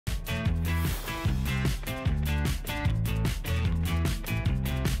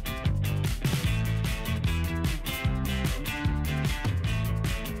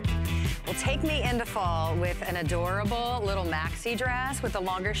Take me into fall with an adorable little maxi dress with the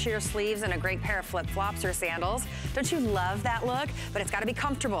longer sheer sleeves and a great pair of flip-flops or sandals. Don't you love that look? But it's gotta be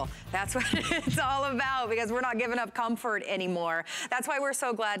comfortable. That's what it's all about, because we're not giving up comfort anymore. That's why we're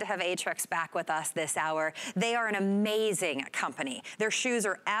so glad to have Aetrex back with us this hour. They are an amazing company. Their shoes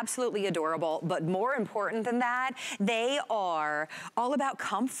are absolutely adorable, but more important than that, they are all about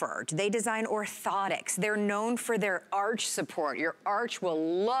comfort. They design orthotics. They're known for their arch support. Your arch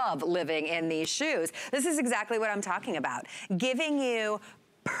will love living in these shoes. This is exactly what I'm talking about. Giving you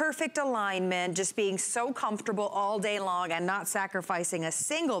perfect alignment, just being so comfortable all day long and not sacrificing a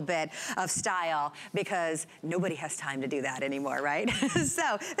single bit of style, because nobody has time to do that anymore, right?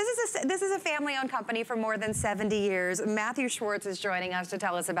 So this is a family-owned company for more than 70 years. Matthew Schwartz is joining us to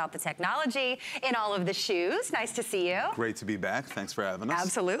tell us about the technology in all of the shoes. Nice to see you. Great to be back. Thanks for having us.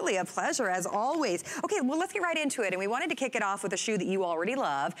 Absolutely, a pleasure as always. Okay, well, let's get right into it. And we wanted to kick it off with a shoe that you already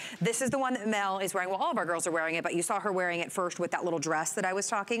love. This is the one that Mel is wearing. Well, all of our girls are wearing it, but you saw her wearing it first with that little dress that I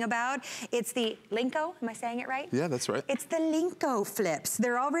was talking about. It's the Linko, am I saying it right? Yeah, that's right. It's the Linko flips.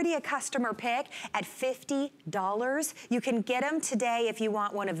 They're already a customer pick at $50. You can get them today if you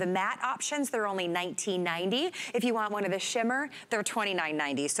want one of the matte options. They're only $19.90. If you want one of the shimmer, they're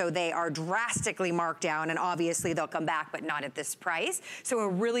 $29.90. So they are drastically marked down, and obviously they'll come back, but not at this price. So a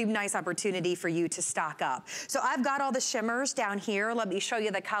really nice opportunity for you to stock up. So I've got all the shimmers down here. Let me show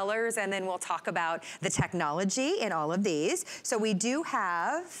you the colors, and then we'll talk about the technology in all of these. So we do have,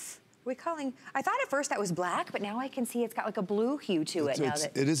 I thought at first that was black, but now I can see it's got like a blue hue to it.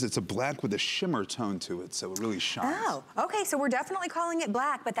 It's a black with a shimmer tone to it, so it really shines. Oh, okay, so we're definitely calling it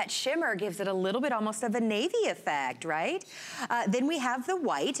black, but that shimmer gives it a little bit almost of a navy effect, right? Then we have the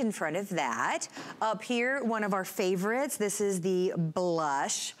white in front of that. Up here, one of our favorites, this is the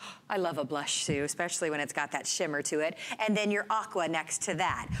blush. I love a blush shoe, especially when it's got that shimmer to it. And then your aqua next to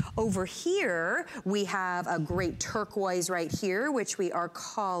that. Over here, we have a great turquoise right here, which we are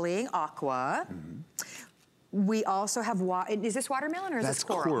calling aqua. We also have, is this watermelon or is this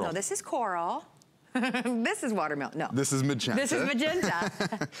coral? No, this is coral. This is watermelon. No. This is magenta. This is magenta.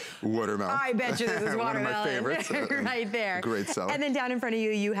 Watermelon. I bet you this is watermelon. One of my favorites. Right there. Great seller. And then down in front of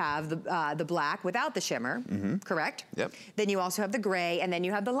you, you have the black without the shimmer, correct? Yep. Then you also have the gray, and then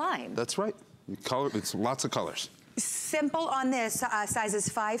you have the lime. That's right. It's lots of colors. Simple on this, sizes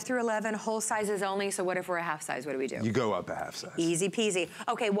 5 through 11, whole sizes only. So what if we're a half size? What do we do? You go up a half size. Easy peasy.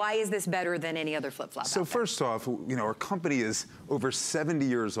 Okay, why is this better than any other flip-flop? So first off, you know, our company is over 70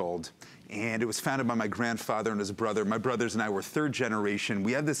 years old, and it was founded by my grandfather and his brother. My brothers and I were third generation.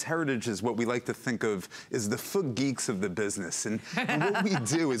 We have this heritage as what we like to think of as the foot geeks of the business. And what we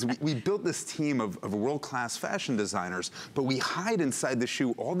do is we built this team of world-class fashion designers, but we hide inside the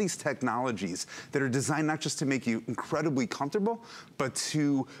shoe all these technologies that are designed not just to make you incredibly comfortable, but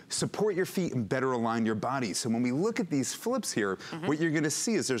to support your feet and better align your body. So when we look at these flips here, what you're gonna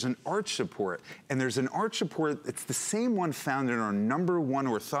see is there's an arch support, and there's an arch support, it's the same one found in our #1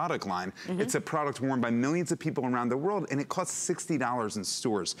 orthotic line. It's a product worn by millions of people around the world, and it costs $60 in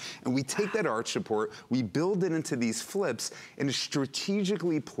stores. And we take that arch support, we build it into these flips, and it's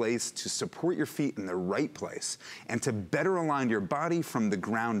strategically placed to support your feet in the right place and to better align your body from the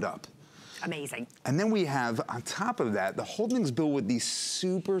ground up. Amazing. And then we have, on top of that, the whole thing's built with these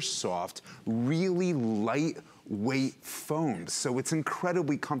super soft, really lightweight foams. So it's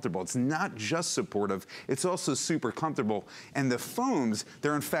incredibly comfortable. It's not just supportive, it's also super comfortable. And the foams,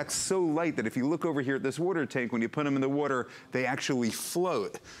 they're in fact so light that if you look over here at this water tank, when you put them in the water, they actually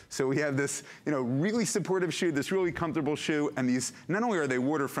float. So we have this, you know, really supportive shoe, this really comfortable shoe, and these, not only are they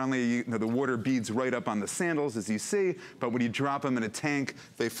water friendly, you know, the water beads right up on the sandals, as you see, but when you drop them in a tank,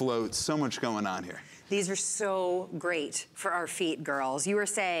 they float. So much going on here. These are so great for our feet, girls. You were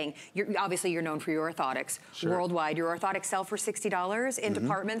saying, obviously you're known for your orthotics. Sure. Worldwide, your orthotics sell for $60 in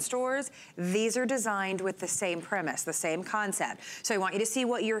department stores. These are designed with the same premise, the same concept. So I want you to see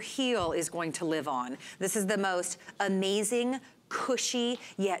what your heel is going to live on. This is the most amazing, cushy,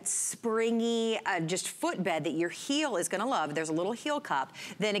 yet springy, just footbed that your heel is gonna love. There's a little heel cup.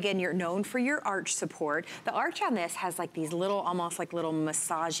 Then again, you're known for your arch support. The arch on this has like these little, almost like little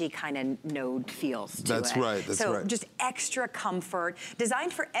massagey kind of node feels to it. That's right, that's right. So just extra comfort.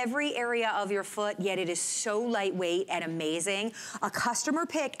 Designed for every area of your foot, yet it is so lightweight and amazing. A customer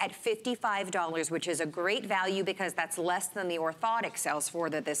pick at $55, which is a great value because that's less than the orthotic sells for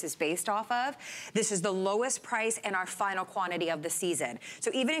that this is based off of. This is the lowest price and our final quantity of of the season.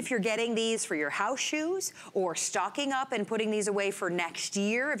 So even if you're getting these for your house shoes or stocking up and putting these away for next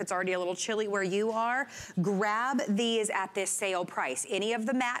year, if it's already a little chilly where you are, grab these at this sale price. Any of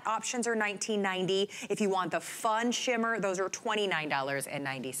the matte options are $19.90. If you want the fun shimmer, those are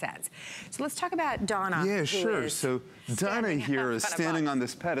 $29.90. So let's talk about Donna. Yeah, sure. So Donna here is standing on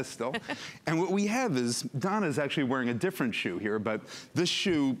this pedestal. And what we have is, Donna's actually wearing a different shoe here, but this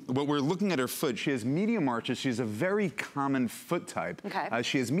shoe, what we're looking at her foot, she has medium arches. She has a very common foot type. Okay.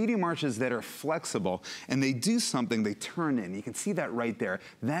 She has medium arches that are flexible, and they do something, they turn in. You can see that right there.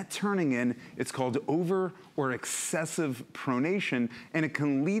 That turning in, it's called over or excessive pronation, and it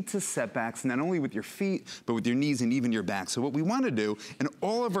can lead to setbacks, not only with your feet, but with your knees and even your back. So what we want to do, in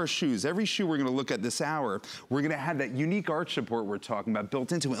all of our shoes, every shoe we're going to look at this hour, we're going to have that unique arch support we're talking about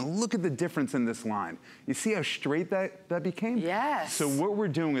built into it. And look at the difference in this line. You see how straight that became? Yes. So what we're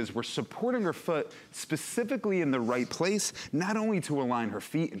doing is we're supporting her foot specifically in the right place, not only to align her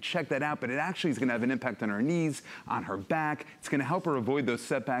feet and check that out, but it actually is going to have an impact on her knees, on her back. It's going to help her avoid those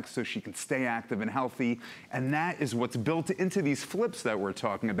setbacks so she can stay active and healthy. And that is what's built into these flips that we're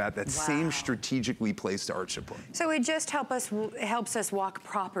talking about, that same strategically placed arch support. So it just helps us walk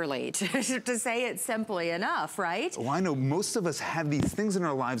properly, to say it simply enough, right? Well, I know most of us have these things in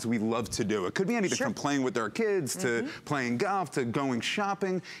our lives we love to do. It could be anything from playing with our kids to playing golf to going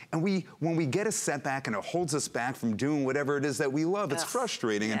shopping. And when we get a setback and it holds us back from doing whatever it is that we love, it's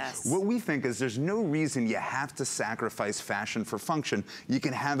frustrating. Yes. And what we think is there's no reason you have to sacrifice fashion for function. You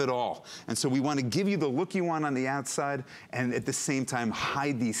can have it all. And so we want to give you the look you want on the outside, and at the same time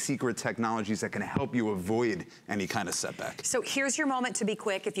hide these secret technologies that can help you avoid any kind of setback. So here's your moment to be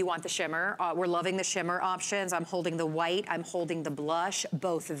quick if you want the shimmer. We're loving the shimmer options. I'm holding the white, I'm holding the blush,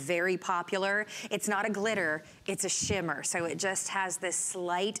 both very popular. It's not a glitter, it's a shimmer. So it just has this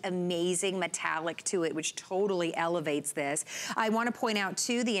slight, amazing metallic to it, which totally elevates this. I want to point out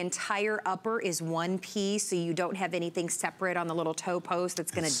too, the entire upper is one piece, so you don't have anything separate on the little toe post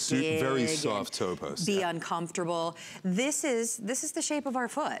that's going to dig. Very soft toe post. Be uncomfortable. This is the shape of our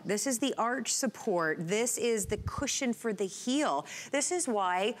foot. This is the arch support. This is the cushion for the heel. This is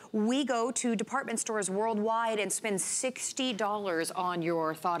why we go to department stores worldwide and spend $60 on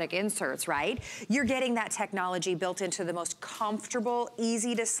your orthotic inserts, right? You're getting that technology built into the most comfortable,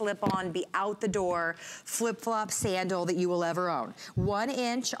 easy to slip on, be out the door, flip-flop sandal that you will ever own. 1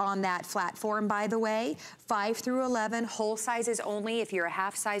 inch on that platform, by the way, 5 through 11, whole sizes only. If you're a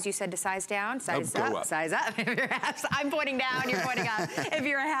half size, you said to size down, size up, size up. If you're half, I'm pointing down, you're pointing up. If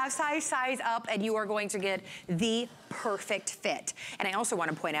you're a half size, size up, and you are going to get the perfect fit. And I also want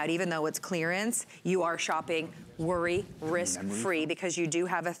to point out, even though it's clearance, you are shopping worry, risk-free, because you do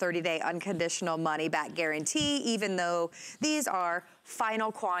have a 30-day unconditional money-back guarantee, even though these are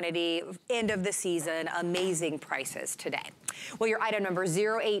final quantity, end of the season, amazing prices today. Well, your item number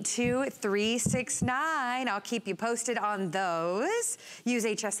 082369. I'll keep you posted on those. Use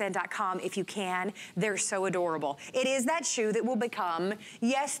hsn.com if you can. They're so adorable. It is that shoe that will become,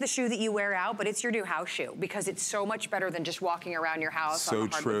 yes, the shoe that you wear out, but it's your new house shoe, because it's so much better than just walking around your house. So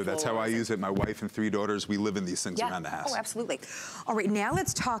true. That's how I use it. My wife and 3 daughters, we live in these things around the house. Oh, absolutely. All right, now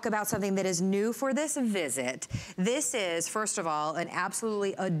let's talk about something that is new for this visit. This is, first of all, an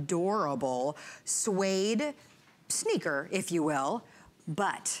absolutely adorable suede sneaker, if you will,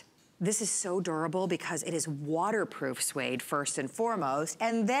 but this is so durable because it is waterproof suede first and foremost,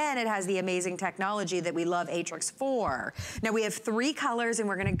 and then it has the amazing technology that we love, Aetrex 4. Now we have 3 colors, and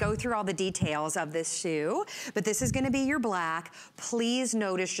we're gonna go through all the details of this shoe, but this is gonna be your black. Please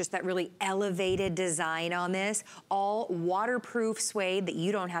notice just that really elevated design on this, all waterproof suede that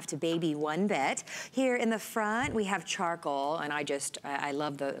you don't have to baby one bit. Here in the front, we have charcoal, and I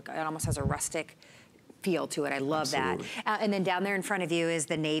love it almost has a rustic feel to it. I love that. And then down there in front of you is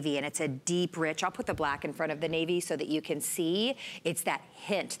the navy, and it's a deep, rich, I'll put the black in front of the navy so that you can see it's that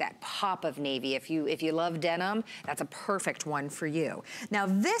hint, that pop of navy. If you love denim, that's a perfect one for you. Now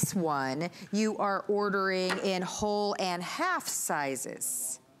this one, you are ordering in whole and half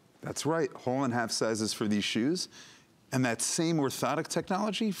sizes. That's right, whole and half sizes for these shoes. And that same orthotic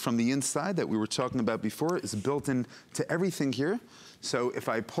technology from the inside that we were talking about before is built into everything here. So if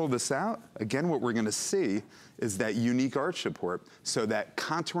I pull this out, again, what we're gonna see is that unique arch support. So that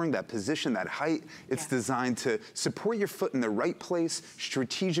contouring, that position, that height, it's designed to support your foot in the right place,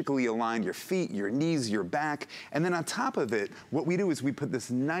 strategically align your feet, your knees, your back. And then on top of it, what we do is we put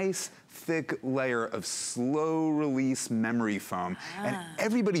this nice, thick layer of slow release memory foam. And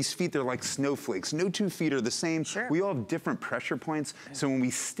everybody's feet, they're like snowflakes. No 2 feet are the same. We all have different pressure points. So when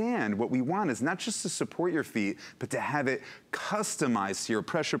we stand, what we want is not just to support your feet, but to have it custom customized to your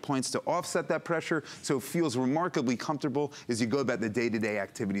pressure points to offset that pressure so it feels remarkably comfortable as you go about the day-to-day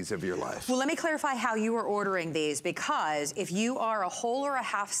activities of your life. Well, let me clarify how you are ordering these, because if you are a whole or a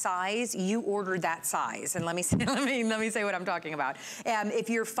half size, you ordered that size. And let me say what I'm talking about. If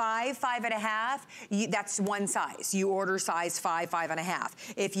you're 5, 5.5, that's one size. You order size 5,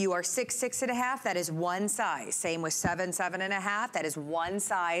 5.5. If you are 6, 6.5, that is one size. Same with 7, 7.5, that is one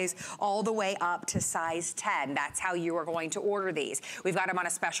size, all the way up to size 10. That's how you are going to order these. We've got them on a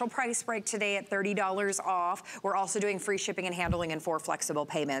special price break today at $30 off. We're also doing free shipping and handling and 4 flexible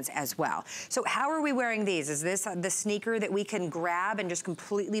payments as well. So how are we wearing these? Is this the sneaker that we can grab and just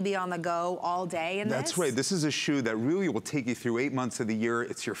completely be on the go all day in this? That's right. This is a shoe that really will take you through 8 months of the year.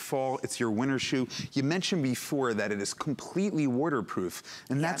 It's your fall, it's your winter shoe. You mentioned before that it is completely waterproof,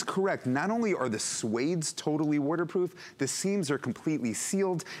 and that's correct. Not only are the suedes totally waterproof, the seams are completely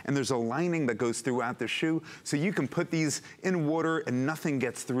sealed, and there's a lining that goes throughout the shoe, so you can put these in water and nothing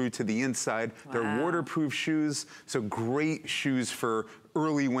gets through to the inside. Wow. They're waterproof shoes, so great shoes for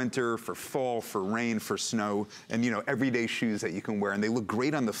early winter, for fall, for rain, for snow, and everyday shoes that you can wear, and they look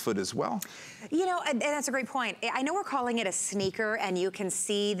great on the foot as well. And that's a great point. I know we're calling it a sneaker, and you can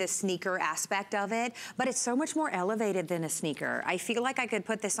see the sneaker aspect of it, but it's so much more elevated than a sneaker. I feel like I could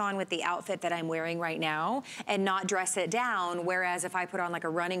put this on with the outfit that I'm wearing right now and not dress it down, whereas if I put on like a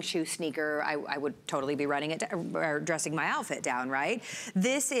running shoe sneaker, I would totally be running it or dressing my outfit down, right?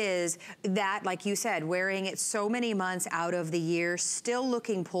 This is that, like you said, wearing it so many months out of the year, still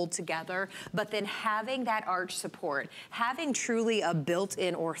looking pulled together, but then having that arch support, having truly a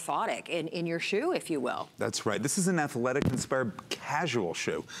built-in orthotic in your shoe, if you will. That's right. This is an athletic-inspired casual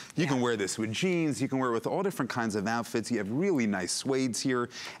shoe. You can wear this with jeans, you can wear it with all different kinds of outfits. You have really nice suedes here,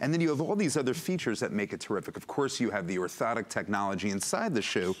 and then you have all these other features that make it terrific. Of course, you have the orthotic technology inside the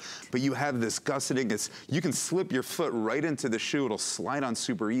shoe, but you have this gusseting. You can slip your foot right into the shoe. It'll slide on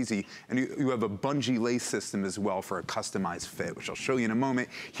super easy, and you have a bungee lace system as well for a customized fit, which I'll show you in a moment.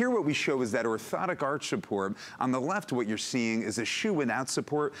 Here what we show is that orthotic arch support. On the left, what you're seeing is a shoe without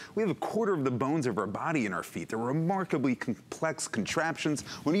support. We have a quarter of the bones of our body in our feet. They're remarkably complex contraptions.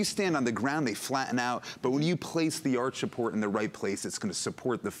 When you stand on the ground, they flatten out, but when you place the arch support in the right place, it's going to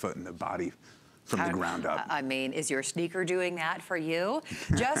support the foot and the body from the ground up. I mean, is your sneaker doing that for you?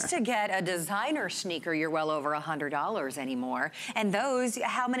 Just to get a designer sneaker, you're well over $100 anymore. And those,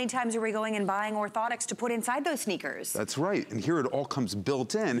 how many times are we going and buying orthotics to put inside those sneakers? That's right. And here it all comes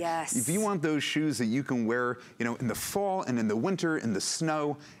built in. Yes. If you want those shoes that you can wear, in the fall and in the winter, in the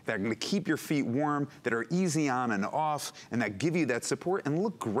snow, that are going to keep your feet warm, that are easy on and off, and that give you that support and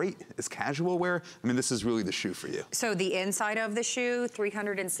look great as casual wear, I mean, this is really the shoe for you. So the inside of the shoe,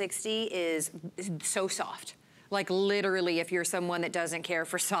 360, is so soft. Like literally, if you're someone that doesn't care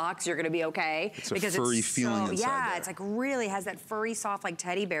for socks, you're gonna be okay. It's a furry feeling inside there. It's like really has that furry, soft, like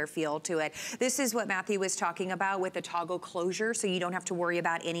teddy bear feel to it. This is what Matthew was talking about with the toggle closure, so you don't have to worry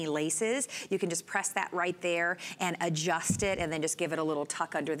about any laces. You can just press that right there and adjust it, and then just give it a little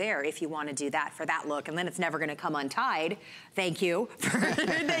tuck under there if you wanna do that for that look, and then it's never gonna come untied. Thank you.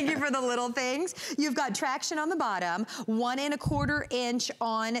 Thank you for the little things. You've got traction on the bottom, 1 1/4 inch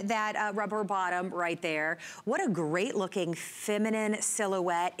on that rubber bottom right there. What a great looking feminine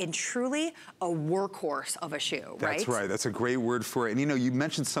silhouette and truly a workhorse of a shoe, right? That's right. That's a great word for it. And you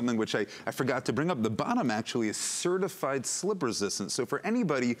mentioned something which I forgot to bring up. The bottom actually is certified slip resistant. So for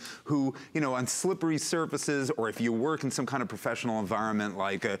anybody who, on slippery surfaces, or if you work in some kind of professional environment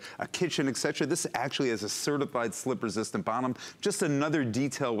like a kitchen, etc., this actually has a certified slip resistant bottom. Just another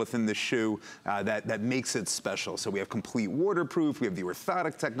detail within the shoe that makes it special. So we have complete waterproof, we have the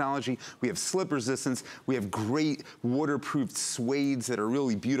orthotic technology, we have slip resistance, we have great waterproof suedes that are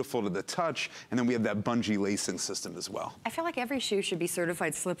really beautiful to the touch, and then we have that bungee lacing system as well. I feel like every shoe should be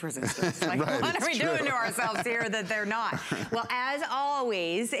certified slip resistance. Like, right, what are we doing to ourselves here that they're not? Well, as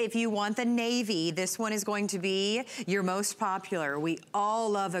always, if you want the navy, this one is going to be your most popular. We all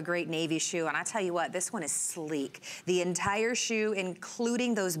love a great navy shoe, and I tell you what, this one is sleek. The entire shoe,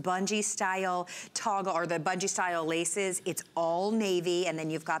 including those bungee style toggle or the bungee style laces, it's all navy, and then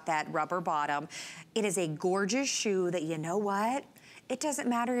you've got that rubber bottom. It is a gorgeous shoe that, you know what? It doesn't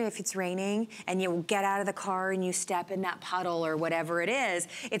matter if it's raining and you get out of the car and you step in that puddle or whatever it is,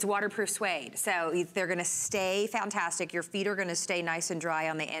 it's waterproof suede. So they're gonna stay fantastic. Your feet are gonna stay nice and dry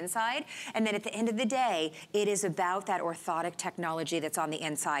on the inside. And then at the end of the day, it is about that orthotic technology that's on the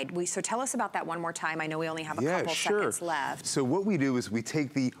inside. So tell us about that one more time. I know we only have a couple seconds left. So what we do is we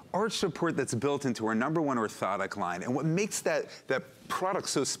take the arch support that's built into our #1 orthotic line, and what makes that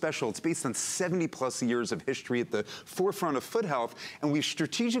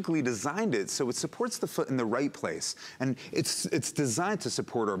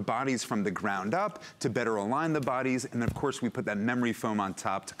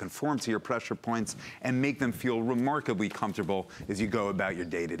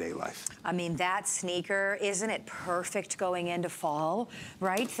I mean, that sneaker, isn't it perfect going into fall,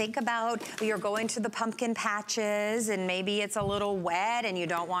 right? Think about you're going to the pumpkin patches and maybe it's a little wet and you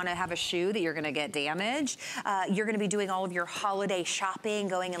don't want to have a shoe that you're going to get damaged. You're going to be doing all of your holiday shopping,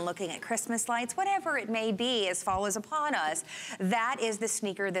 going and looking at Christmas lights, whatever it may be as fall is upon us. That is the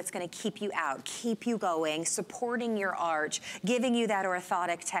sneaker that's going to keep you out, keep you going, supporting your arch, giving you that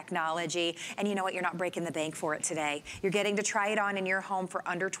orthotic technology. And you know what? You're not breaking the bank for it today. You're getting to try it on in your home for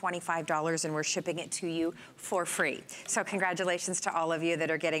under $25, and we're shipping it to you for free. So congratulations to all of you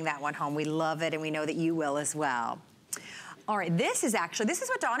that are getting that one home. We love it, and we know that you will as well. All right, this is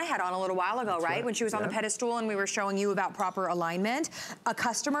what Donna had on a little while ago, right? When she was on the pedestal and we were showing you about proper alignment. A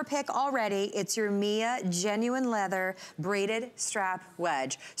customer pick already. It's your Mia genuine leather braided strap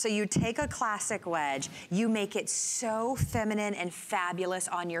wedge. So you take a classic wedge, you make it so feminine and fabulous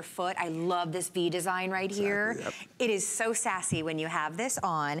on your foot. I love this V design right here. Yep. It is so sassy when you have this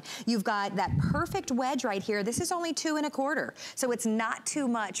on. You've got that perfect wedge right here. This is only 2 1/4. So it's not too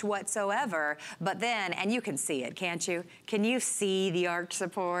much whatsoever, but then, and you can see it, can't you? Can you see the arch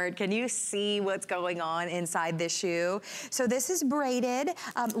support? Can you see what's going on inside this shoe? So this is braided,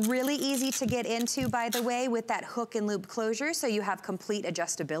 really easy to get into, by the way, with that hook and loop closure, so you have complete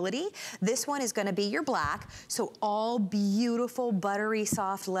adjustability. This one is gonna be your black, so all beautiful, buttery,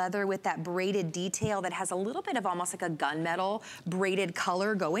 soft leather with that braided detail that has a little bit of almost like a gunmetal braided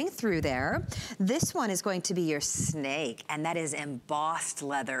color going through there. This one is going to be your snake, and that is embossed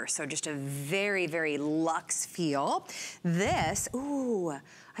leather, so just a very, very luxe feel. This, ooh,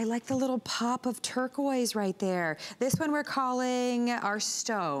 I like the little pop of turquoise right there. This one we're calling our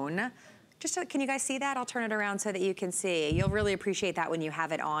stone. Just so, can you guys see that? I'll turn it around so that you can see. You'll really appreciate that when you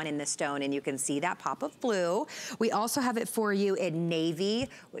have it on in the stone and you can see that pop of blue. We also have it for you in navy,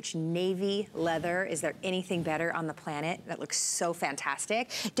 which navy leather, is there anything better on the planet? That looks so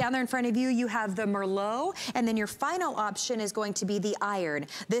fantastic. Down there in front of you, you have the Merlot, and then your final option is going to be the iron.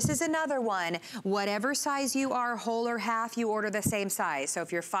 This is another one. Whatever size you are, whole or half, you order the same size. So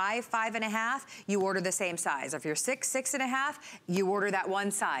if you're 5, 5 1/2, you order the same size. If you're 6, 6 1/2, you order that one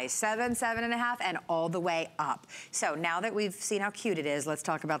size. 7, 7 1/2, and all the way up. So now that we've seen how cute it is, let's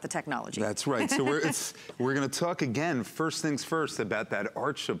talk about the technology. That's right. So we're going to talk again, first things first, about that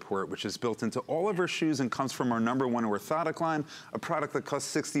arch support, which is built into all of our shoes and comes from our #1 orthotic line, a product that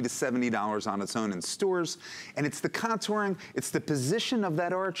costs $60 to $70 on its own in stores. And it's the contouring, it's the position of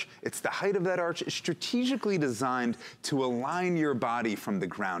that arch, it's the height of that arch. It's strategically designed to align your body from the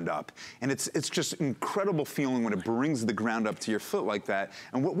ground up. And it's just incredible feeling when it brings the ground up to your foot like that.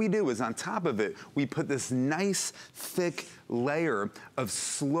 And what we do is, on top of it, we put this nice, thick layer of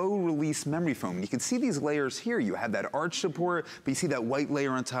slow release memory foam. And you can see these layers here. You have that arch support, but you see that white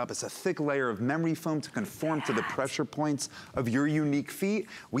layer on top. It's a thick layer of memory foam to conform to the pressure points of your unique feet.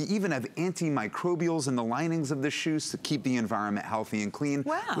 We even have antimicrobials in the linings of the shoes to keep the environment healthy and clean.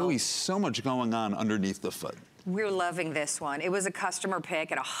 Wow. Really so much going on underneath the foot. We're loving this one. It was a customer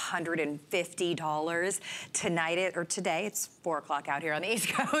pick at $150. Tonight, or today, it's 4 o'clock out here on the East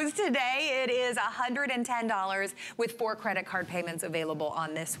Coast. Today, it is $110 with 4 credit card payments available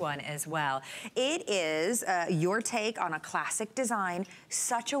on this one as well. It is your take on a classic design,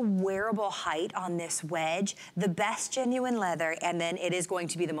 such a wearable height on this wedge, the best genuine leather, and then it is going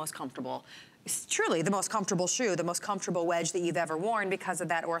to be the most comfortable. It's truly the most comfortable shoe, the most comfortable wedge that you've ever worn because of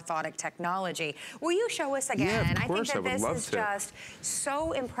that orthotic technology. Will you show us again? Yeah, of course, I think that this is just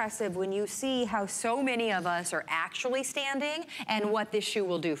so impressive when you see how so many of us are actually standing and what this shoe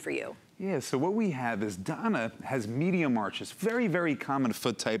will do for you. Yeah, so what we have is Donna has medium arches, very, very common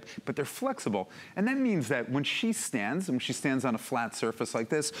foot type, but they're flexible. And that means that when she stands on a flat surface like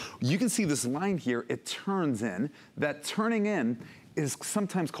this, you can see this line here, it turns in. That turning in is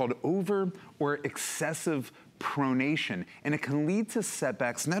sometimes called over or excessive pronation, and it can lead to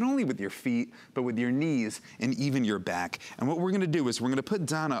setbacks not only with your feet, but with your knees and even your back. And what we're gonna do is we're gonna put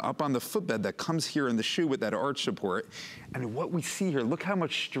Donna up on the footbed that comes here in the shoe with that arch support, and what we see here, look how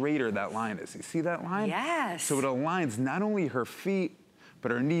much straighter that line is. You see that line? Yes. So it aligns not only her feet, but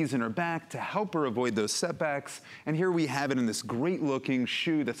her knees and her back to help her avoid those setbacks. And here we have it in this great looking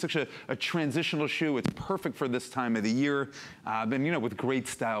shoe that's such a transitional shoe. It's perfect for this time of the year. And you know, with great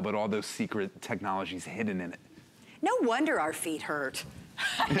style, but all those secret technologies hidden in it. No wonder our feet hurt.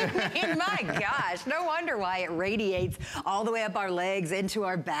 I mean, my gosh, no wonder why it radiates all the way up our legs into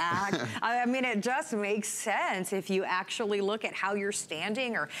our back. I mean, it just makes sense if you actually look at how you're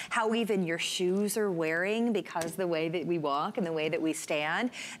standing or how even your shoes are wearing, because the way that we walk and the way that we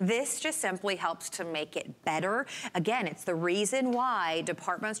stand, this just simply helps to make it better. Again, it's the reason why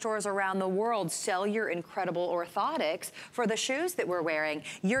department stores around the world sell your incredible orthotics for the shoes that we're wearing.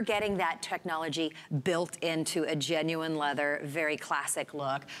 You're getting that technology built into a genuine leather, very classic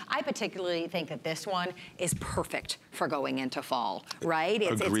look. I particularly think that this one is perfect for going into fall, right?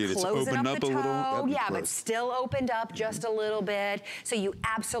 Agreed. It's closing opened up the a little. toe, yeah, but still opened up just a little bit. So you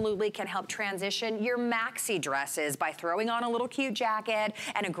absolutely can help transition your maxi dresses by throwing on a little cute jacket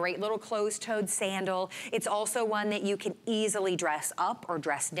and a great little closed-toed sandal. It's also one that you can easily dress up or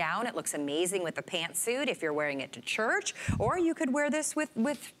dress down. It looks amazing with the pantsuit if you're wearing it to church, or you could wear this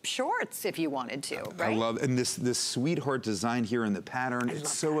with shorts if you wanted to, right? I love, and this sweetheart design here in the pattern,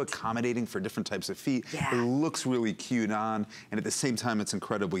 it's so accommodating for different types of feet. Yeah. It looks really cute on, and at the same time, it's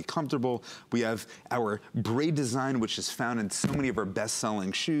incredibly comfortable. We have our braid design, which is found in so many of our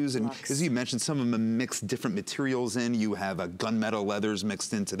best-selling shoes, and as you mentioned, some of them mix different materials in. You have a gunmetal leathers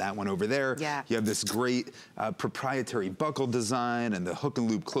mixed into that one over there. Yeah. You have this great proprietary buckle design and the hook and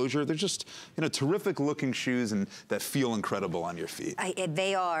loop closure. They're just, you know, terrific looking shoes and that feel incredible on your feet.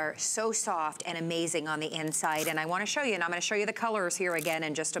 They are so soft and amazing on the inside, and I want to show you, and I'm going to show you the colors here again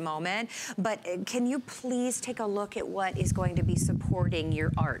in just a moment, but can you please take a look at what is going to be supporting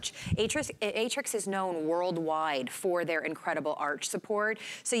your arch? Aetrex is known worldwide for their incredible arch support,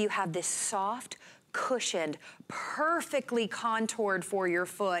 so you have this soft, cushioned, perfectly contoured for your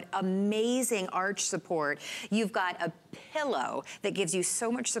foot, amazing arch support. You've got a pillow that gives you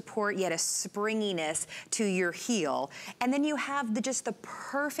so much support, yet a springiness to your heel. And then you have just the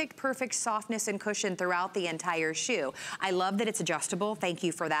perfect softness and cushion throughout the entire shoe. I love that it's adjustable. Thank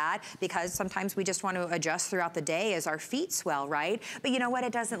you for that, because sometimes we just want to adjust throughout the day as our feet swell, right? But you know what?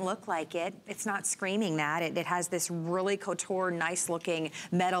 It doesn't look like it. It's not screaming that. It has this really couture, nice looking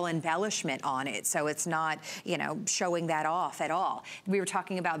metal embellishment on it. So it's not, you know, showing that off at all. We were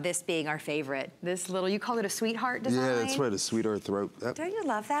talking about this being our favorite. This little, you call it a sweetheart design? Yeah, that's right, a sweetheart throat. Yep. Don't you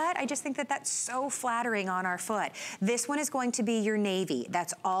love that? I just think that that's so flattering on our foot. This one is going to be your navy.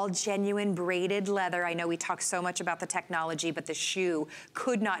 That's all genuine braided leather. I know we talk so much about the technology, but the shoe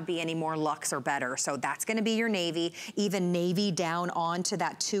could not be any more luxe or better. So that's gonna be your navy, even navy down onto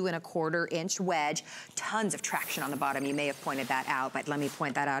that 2 1/4 inch wedge. Tons of traction on the bottom. You may have pointed that out, but let me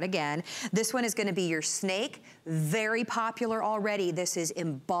point that out again. This one is gonna be your snake, very popular already. This is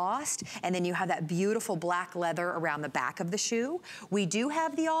embossed, and then you have that beautiful black leather around the back of the shoe. We do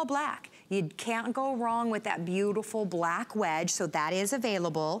have the all black. You can't go wrong with that beautiful black wedge, so that is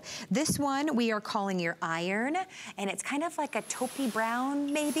available. This one we are calling your iron, and it's kind of like a taupey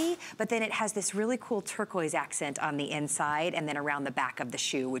brown maybe, but then it has this really cool turquoise accent on the inside and then around the back of the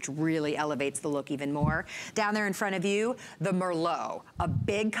shoe, which really elevates the look even more. Down there in front of you, the Merlot, a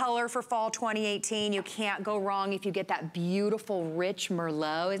big color for fall 2018. You can't go wrong if you get that beautiful rich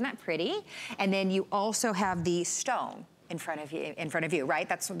Merlot. Isn't that pretty? And then you also have the stone in front of you, right?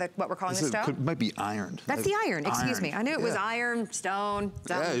 That's what we're calling the stone? Might be ironed. That's the iron, excuse me. I knew it was iron, stone.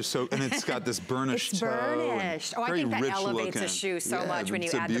 Yeah, so, and it's got this burnished toe. It's burnished. Oh, I think that elevates a shoe so much when you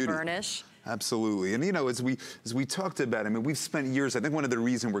add the burnish. Absolutely, and you know, as we talked about, I mean, we've spent years, I think one of the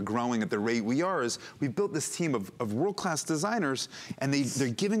reasons we're growing at the rate we are is we've built this team of world-class designers, and they're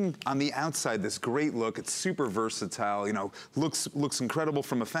giving on the outside this great look. It's super versatile, you know, looks incredible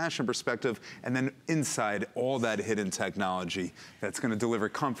from a fashion perspective, and then inside, all that hidden technology that's gonna deliver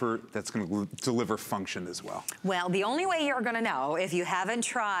comfort, that's gonna deliver function as well. Well, the only way you're gonna know if you haven't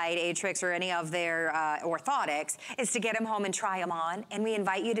tried Aetrex or any of their orthotics is to get them home and try them on, and we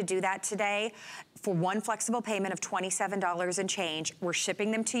invite you to do that today. For one flexible payment of $27 and change, we're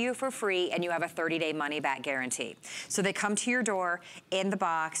shipping them to you for free, and you have a 30-day money-back guarantee. So they come to your door in the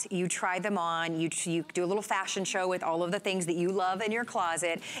box, you try them on, you do a little fashion show with all of the things that you love in your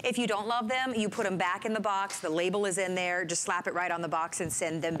closet. If you don't love them, you put them back in the box, the label is in there, just slap it right on the box and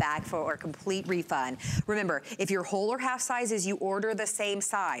send them back for a complete refund. Remember, if you're whole or half sizes, you order the same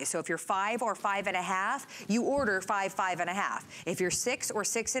size. So if you're 5 or 5 1/2, you order 5 5 1/2. If you're 6 or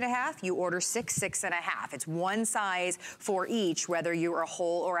 6 1/2, you order 6 6 1/2. It's one size for each, whether you're a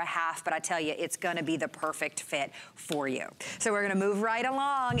whole or a half, but I tell you, it's gonna be the perfect fit for you. So we're gonna move right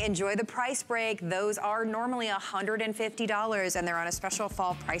along. Enjoy the price break. Those are normally $150, and they're on a special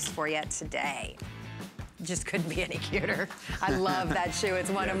fall price for you today. Just couldn't be any cuter. I love that shoe.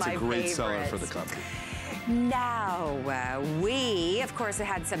 It's one of my favorites. It's a great seller for the company. Now, we, of course,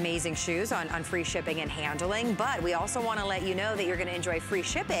 had some amazing shoes on free shipping and handling, but we also want to let you know that you're going to enjoy free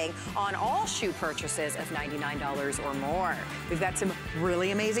shipping on all shoe purchases of $99 or more. We've got some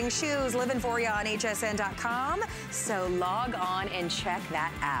really amazing shoes living for you on hsn.com, so log on and check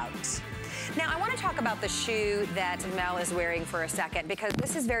that out. Now, I want to talk about the shoe that Mel is wearing for a second, because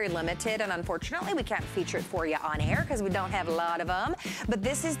this is very limited, and unfortunately, we can't feature it for you on air because we don't have a lot of them. But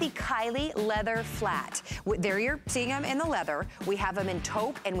this is the Kylie Leather Flat. There you're seeing them in the leather. We have them in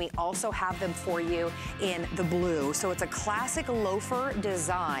taupe, and we also have them for you in the blue. So it's a classic loafer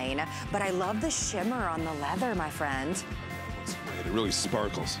design, but I love the shimmer on the leather, my friend. It really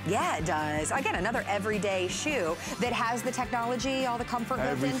sparkles. Yeah, it does. Again, another everyday shoe that has the technology, all the comfort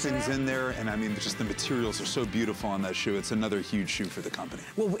built into it. Everything's in there, and I mean, just the materials are so beautiful on that shoe. It's another huge shoe for the company.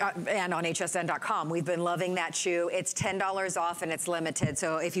 Well, and on hsn.com, we've been loving that shoe. It's $10 off, and it's limited.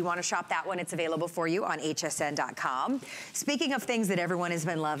 So if you want to shop that one, it's available for you on hsn.com. Speaking of things that everyone has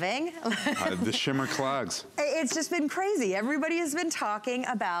been loving. The shimmer clogs. It's just been crazy. Everybody has been talking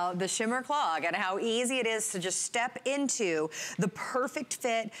about the shimmer clog and how easy it is to just step into the perfect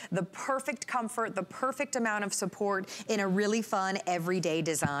fit, the perfect comfort, the perfect amount of support in a really fun everyday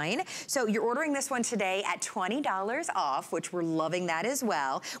design. So you're ordering this one today at $20 off, which we're loving that as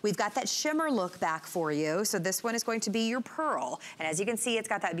well. We've got that shimmer look back for you. So this one is going to be your pearl. And as you can see, it's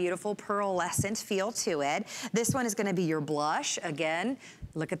got that beautiful pearlescent feel to it. This one is going to be your blush. Again,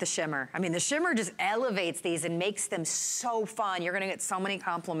 look at the shimmer. I mean, the shimmer just elevates these and makes them so fun. You're gonna get so many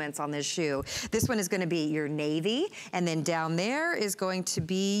compliments on this shoe. This one is gonna be your navy, and then down there is going to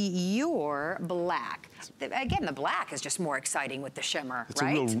be your black. Again, the black is just more exciting with the shimmer, it's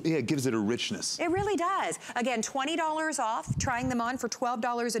right? Yeah, it gives it a richness. It really does. Again, $20 off, trying them on for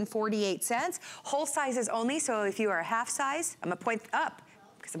 $12.48. Whole sizes only, so if you are a half size, I'm gonna point up,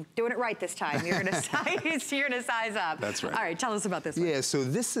 because I'm doing it right this time. You're gonna size up. That's right. All right, tell us about this one. Yeah, so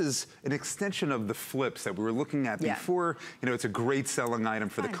this is an extension of the flips that we were looking at before. You know, it's a great selling item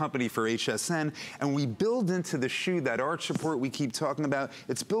for the company, for HSN, and we build into the shoe that arch support we keep talking about.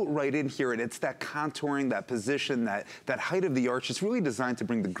 It's built right in here, and it's that contouring, that position, that height of the arch. It's really designed to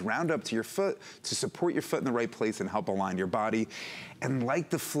bring the ground up to your foot, to support your foot in the right place and help align your body. And like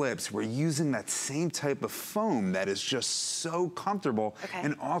the flips, we're using that same type of foam that is just so comfortable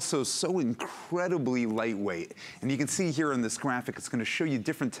and also so incredibly lightweight. And you can see here in this graphic, it's gonna show you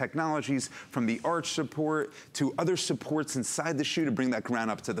different technologies from the arch support to other supports inside the shoe to bring that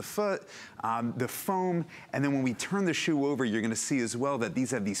ground up to the foot, the foam, and then when we turn the shoe over, you're gonna see as well that these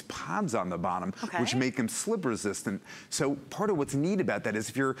have these pods on the bottom, which make them slip resistant. So part of what's neat about that is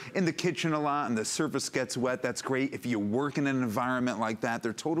if you're in the kitchen a lot and the surface gets wet, that's great. If you work in an environment like that,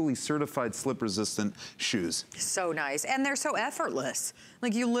 they're totally certified slip resistant shoes. So nice, and they're so effortless.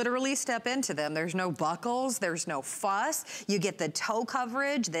 Like, you literally step into them. There's no buckles, there's no fuss. You get the toe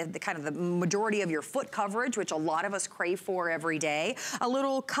coverage, the kind of the majority of your foot coverage, which a lot of us crave for every day. A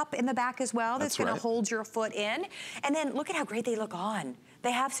little cup in the back as well that's gonna hold your foot in. And then look at how great they look on.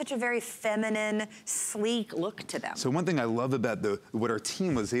 They have such a very feminine, sleek look to them. So one thing I love about what our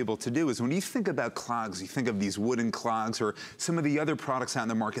team was able to do is when you think about clogs, you think of these wooden clogs or some of the other products out in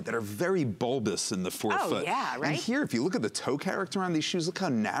the market that are very bulbous in the forefoot. Oh, yeah, right? And here, if you look at the toe character on these shoes, look how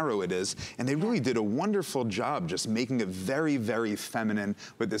narrow it is. And they really did a wonderful job just making it very, very feminine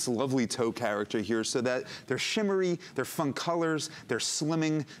with this lovely toe character here so that they're shimmery, they're fun colors, they're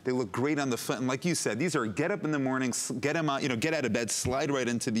slimming, they look great on the foot. And like you said, these are get up in the morning, get them out, you know, get out of bed, slide right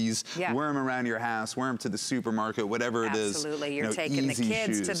into these, wear them around your house, wear them to the supermarket, whatever it is. Absolutely, you're taking the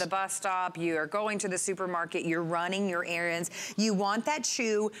kids to the bus stop, you're going to the supermarket, you're running your errands. You want that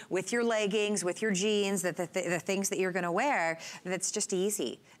shoe with your leggings, with your jeans, the things that you're gonna wear, that's just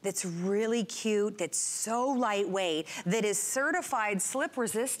easy, that's really cute, that's so lightweight, that is certified slip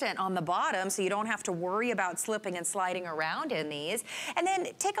resistant on the bottom, so you don't have to worry about slipping and sliding around in these. And then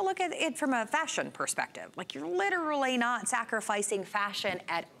take a look at it from a fashion perspective. Like, you're literally not sacrificing fashion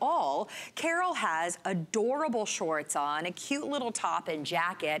at all. Carol has adorable shorts on, a cute little top and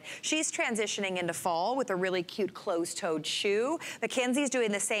jacket. She's transitioning into fall with a really cute closed-toed shoe. Mackenzie's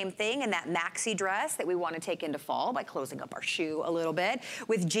doing the same thing in that maxi dress that we want to take into fall by closing up our shoe a little bit.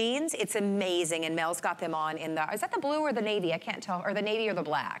 With jeans, it's amazing, and Mel's got them on in the, is that the blue or the navy? I can't tell, or the navy or the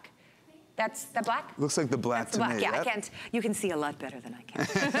black? That's the black? Looks like the black That's the black, me. yeah. Yep. I can't, you can see a lot better than I can.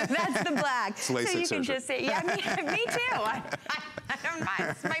 That's the black. It's LASIK so you surgery. can just say, yeah, me too. I don't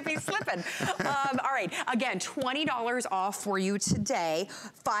mind, this might be slipping. All right, again, $20 off for you today.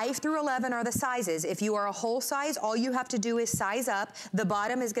 5 through 11 are the sizes. If you are a whole size, all you have to do is size up. The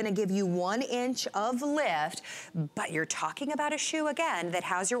bottom is gonna give you 1 inch of lift, but you're talking about a shoe, again, that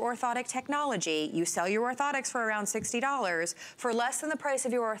has your orthotic technology. You sell your orthotics for around $60. For less than the price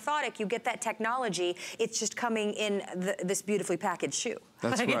of your orthotic, you get that technology. It's just coming in this beautifully packaged shoe.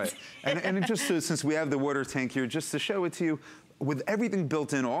 That's right. And just so, since we have the water tank here, just to show it to you, with everything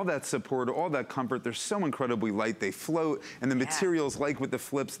built in, all that support, all that comfort, they're so incredibly light, they float, and the materials, like with the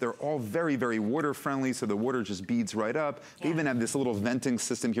flips, they're all very, very water friendly, so the water just beads right up. They even have this little venting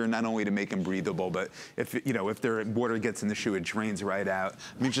system here, not only to make them breathable, but if, you know, if their water gets in the shoe, it drains right out.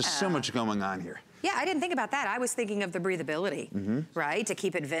 I mean, just so much going on here. Yeah, I didn't think about that. I was thinking of the breathability, right? To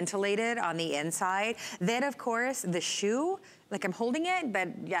keep it ventilated on the inside. Then, of course, the shoe, like I'm holding it, but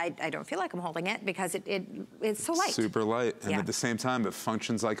I don't feel like I'm holding it because it's so light. Super light, and at the same time, it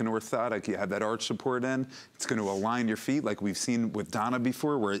functions like an orthotic. You have that arch support in. It's going to align your feet like we've seen with Donna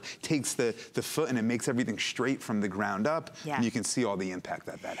before, where it takes the foot and it makes everything straight from the ground up, and you can see all the impact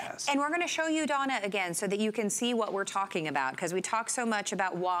that has. And we're going to show you, Donna, again, so that you can see what we're talking about, because we talk so much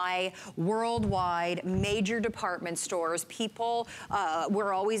about why worldwide, major department stores, people,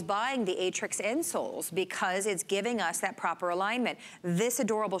 we're always buying the Aetrex insoles because it's giving us that proper alignment. This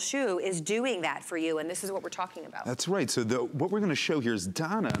adorable shoe is doing that for you, and this is what we're talking about. That's right. So what we're going to show here is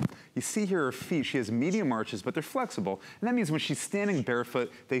Donna. You see here her feet. She has medium arches, but they're flexible. And that means when she's standing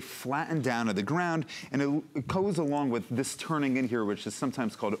barefoot, they flatten down to the ground, and it goes along with this turning in here, which is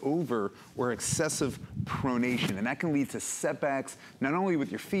sometimes called over or excessive pronation. And that can lead to setbacks, not only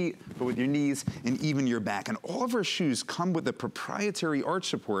with your feet, but with your knees and even your back. And all of our shoes come with a proprietary arch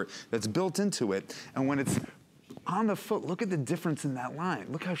support that's built into it. And when it's on the foot, look at the difference in that line.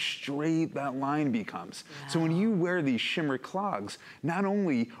 Look how straight that line becomes. Wow. So when you wear these shimmer clogs, not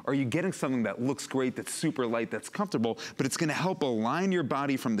only are you getting something that looks great, that's super light, that's comfortable, but it's gonna help align your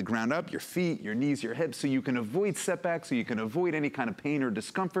body from the ground up, your feet, your knees, your hips, so you can avoid setbacks, so you can avoid any kind of pain or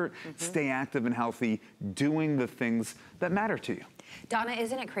discomfort, stay active and healthy, doing the things that matter to you. Donna,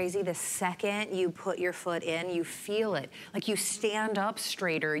 isn't it crazy? The second you put your foot in, you feel it. Like you stand up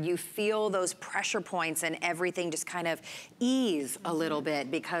straighter, you feel those pressure points and everything just kind of ease a little bit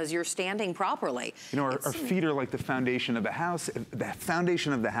because you're standing properly. You know, our feet are like the foundation of a house. If the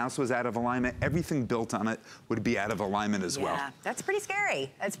foundation of the house was out of alignment, everything built on it would be out of alignment as well. Yeah, that's pretty scary.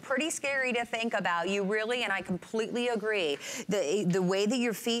 That's pretty scary to think about. You really, and I completely agree, the way that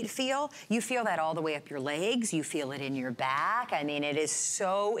your feet feel, you feel that all the way up your legs, you feel it in your back. I mean, it is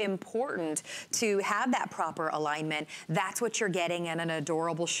so important to have that proper alignment. That's what you're getting in an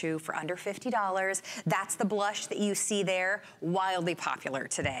adorable shoe for under $50. That's the blush that you see there, wildly popular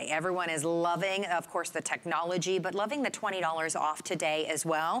today. Everyone is loving, of course, the technology, but loving the $20 off today as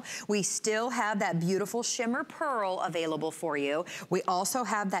well. We still have that beautiful shimmer pearl available for you. We also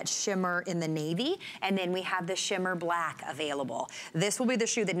have that shimmer in the navy, and then we have the shimmer black available. This will be the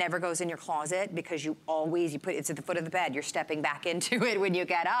shoe that never goes in your closet because you put it's at the foot of the bed. You're stepping back into it when you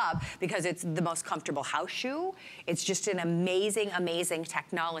get up because it's the most comfortable house shoe. It's just an amazing, amazing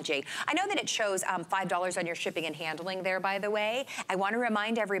technology. I know that it shows $5 on your shipping and handling there, by the way. I want to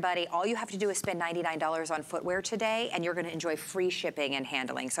remind everybody, all you have to do is spend $99 on footwear today, and you're going to enjoy free shipping and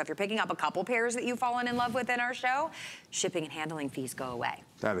handling. So if you're picking up a couple pairs that you've fallen in love with in our show, shipping and handling fees go away.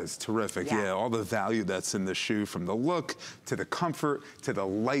 That is terrific. Yeah, all the value that's in the shoe, from the look to the comfort to the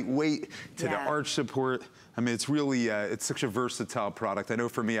lightweight to the arch support. I mean, it's really, it's such a versatile product. I know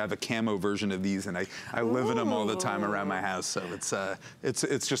for me, I have a camo version of these, and I live in them all the time around my house. So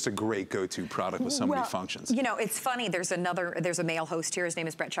it's just a great go-to product with so many functions. You know, it's funny. There's a male host here. His name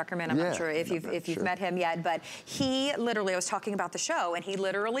is Brett Chuckerman. I'm not sure if you've met him yet, but he literally, I was talking about the show, and he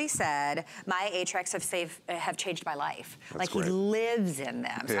literally said, "My Aetrex have changed my life." That's like great. He lives in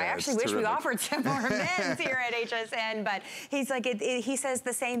them. So I actually wish we offered some more men's here at HSN, but he's like, he says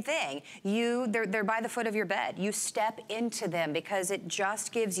the same thing. They're by the foot of your bed. You step into them because it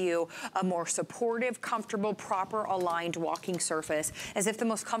just gives you a more supportive, comfortable, proper aligned walking surface. As if the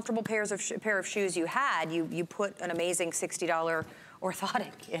most comfortable pair of shoes you had, you put an amazing $60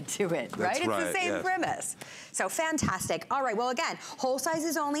 orthotic into it, right? It's the same premise. So fantastic. All right, well, again, whole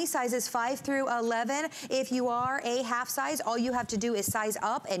sizes only, sizes 5 through 11. If you are a half size, all you have to do is size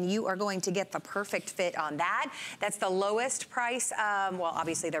up, and you are going to get the perfect fit on that. That's the lowest price. Well,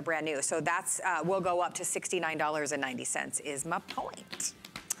 obviously, they're brand new, so that's will go up to $69.90 is my point.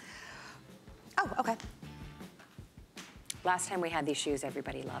 Oh, okay. Last time we had these shoes,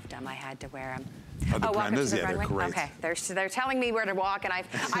 everybody loved them. I had to wear them. Oh, the Brendas, yeah, they're great. Okay, they're telling me where to walk, and I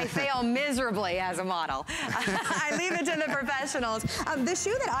fail miserably as a model. I leave it to the professionals. The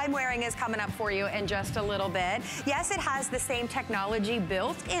shoe that I'm wearing is coming up for you in just a little bit. Yes, it has the same technology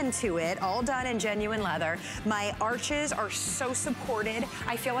built into it, all done in genuine leather. My arches are so supported.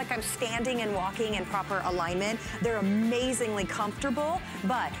 I feel like I'm standing and walking in proper alignment. They're amazingly comfortable,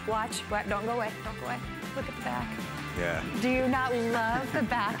 but watch, don't go away, don't go away. Look at the back. Yeah. Do you not love the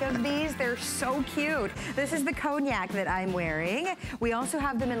back of these? They're so cute. This is the cognac that I'm wearing. We also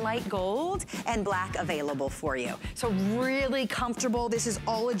have them in light gold and black available for you. So really comfortable. This is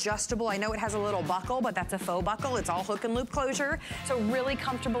all adjustable. I know it has a little buckle, but that's a faux buckle. It's all hook and loop closure. So really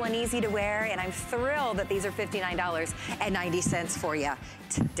comfortable and easy to wear. And I'm thrilled that these are $59.90 for you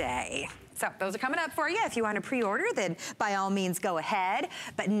today. So those are coming up for you. If you want to pre-order, then by all means go ahead.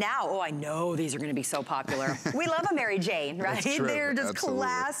 But now, oh, I know these are going to be so popular. We love a Mary Jane, right? That's true. They're just Absolutely.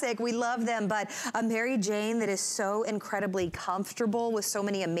 classic. We love them. But a Mary Jane that is so incredibly comfortable with so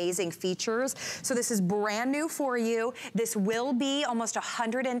many amazing features. So this is brand new for you. This will be almost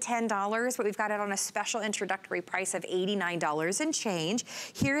 $110, but we've got it on a special introductory price of $89 and change.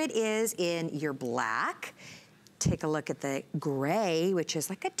 Here it is in your black. Take a look at the gray, which is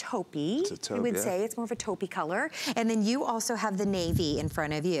like a taupey. It's a taupe, I would yeah. say it's more of a taupey color. And then you also have the navy in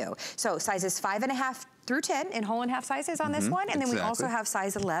front of you. So sizes 5.5 through 10 in whole and half sizes on this one. And then we also have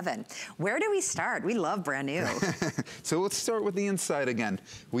size 11. Where do we start? We love brand new. So let's start with the inside again.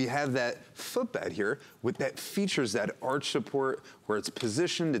 We have that footbed here with that features that arch support where it's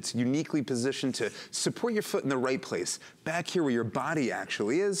positioned, it's uniquely positioned to support your foot in the right place. Back here where your body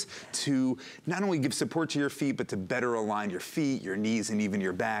actually is to not only give support to your feet, but to better align your feet, your knees, and even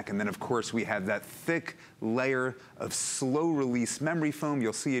your back. And then of course we have that thick layer of slow release memory foam.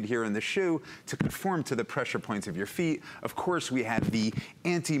 You'll see it here in the shoe to conform to the pressure points of your feet. Of course, we have the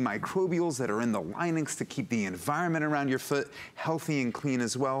antimicrobials that are in the linings to keep the environment around your foot healthy and clean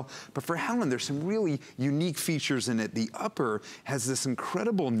as well. But for Helen, there's some really unique features in it. The upper has this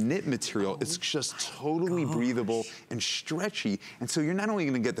incredible knit material. It's just totally breathable and stretchy. And so you're not only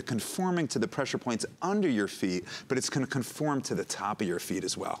gonna get the conforming to the pressure points under your feet, but it's gonna conform to the top of your feet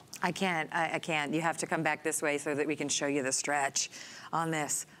as well. I can't. You have to come back this way so that we can show you the stretch on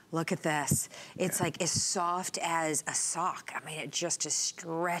this. Look at this. It's like as soft as a sock. I mean, it just is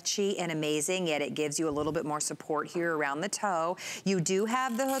stretchy and amazing, yet it gives you a little bit more support here around the toe. You do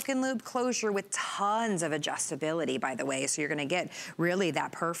have the hook and loop closure with tons of adjustability, by the way, so you're gonna get really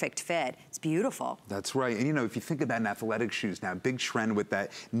that perfect fit. It's beautiful. That's right. And you know, if you think about in athletic shoes now, big trend with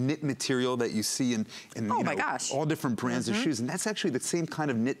that knit material that you see in oh my gosh, all different brands of shoes. And that's actually the same kind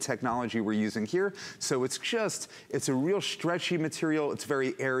of knit technology we're using here. So it's a real stretchy material. It's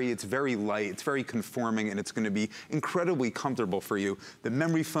very airy. It's very light, it's very conforming, and it's gonna be incredibly comfortable for you. The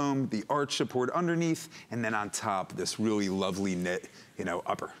memory foam, the arch support underneath, and then on top, this really lovely knit,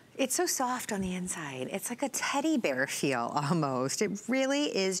 upper. It's so soft on the inside. It's like a teddy bear feel almost. It really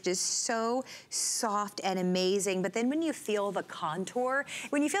is just so soft and amazing. But then when you feel the contour,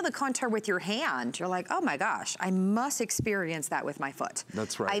 with your hand, you're like, oh my gosh, I must experience that with my foot.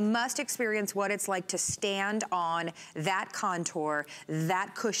 That's right. I must experience what it's like to stand on that contour,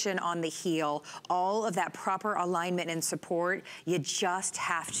 that cushion on the heel, all of that proper alignment and support. You just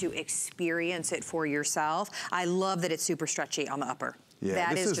have to experience it for yourself. I love that it's super stretchy on the upper. Yeah,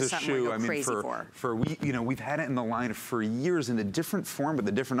 that this is just a something shoe, we're crazy for. We've had it in the line for years in a different form with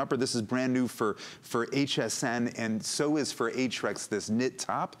a different upper. This is brand new for HSN, and so is for Aetrex, this knit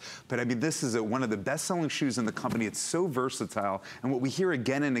top. But I mean, this is one of the best-selling shoes in the company. It's so versatile, and what we hear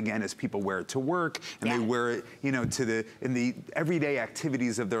again and again is people wear it to work, and they wear it, in the everyday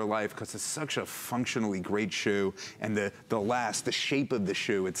activities of their life because it's such a functionally great shoe. And the shape of the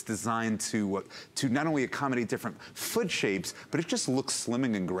shoe, it's designed to not only accommodate different foot shapes, but it just looks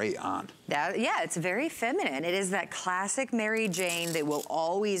slimming and great on. Yeah, it's very feminine. It is that classic Mary Jane that will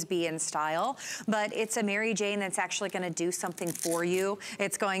always be in style, but it's a Mary Jane that's actually gonna do something for you.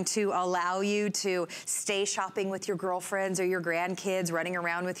 It's going to allow you to stay shopping with your girlfriends or your grandkids, running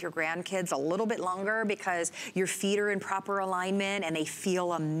around with your grandkids a little bit longer because your feet are in proper alignment and they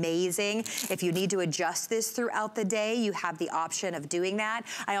feel amazing. If you need to adjust this throughout the day, you have the option of doing that.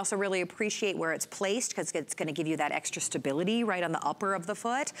 I also really appreciate where it's placed because it's gonna give you that extra stability right on the upper of the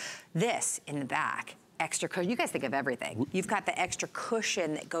foot. This in the back, extra cushion. You guys think of everything. You've got the extra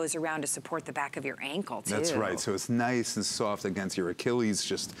cushion that goes around to support the back of your ankle too. That's right, so it's nice and soft against your Achilles,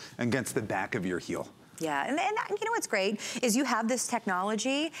 just against the back of your heel. Yeah, and you know what's great is you have this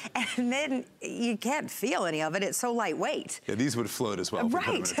technology and then you can't feel any of it. It's so lightweight. Yeah, these would float as well.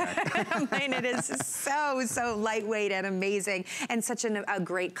 Right. I mean, it is so lightweight and amazing and such a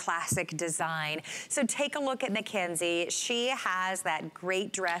great classic design. So take a look at Mackenzie. She has that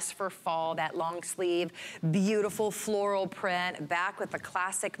great dress for fall, that long sleeve, beautiful floral print, back with the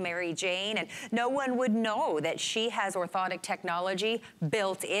classic Mary Jane. And no one would know that she has orthotic technology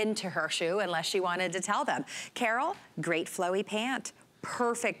built into her shoe unless she wanted to tell them. Carol, great flowy pant.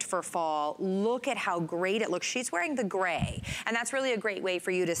 Perfect for fall. Look at how great it looks. She's wearing the gray, and that's really a great way for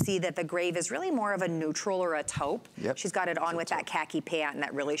you to see that the gray is really more of a neutral or a taupe. Yep. She's got it on with that khaki pant, and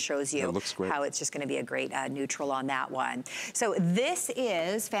that really shows you how it's just going to be a great neutral on that one. So this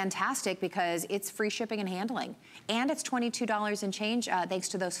is fantastic because it's free shipping and handling, and it's $22 and change thanks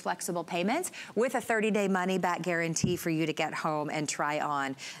to those flexible payments with a 30-day money-back guarantee for you to get home and try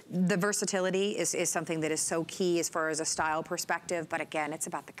on. The versatility is something that is so key as far as a style perspective, but again, it's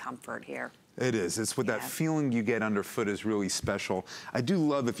about the comfort here. It is. It's what that feeling you get underfoot is really special. I do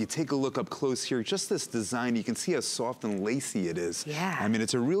love, if you take a look up close here, just this design, you can see how soft and lacy it is. Yeah. I mean,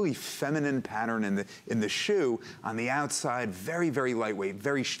 it's a really feminine pattern in the shoe. On the outside, very, very lightweight,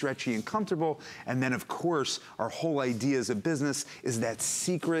 very stretchy and comfortable. And then, of course, our whole idea as a business is that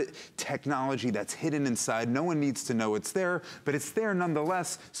secret technology that's hidden inside. No one needs to know it's there, but it's there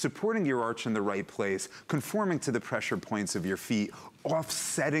nonetheless, supporting your arch in the right place, conforming to the pressure points of your feet,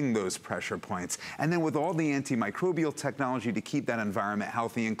 offsetting those pressure points. And then with all the antimicrobial technology to keep that environment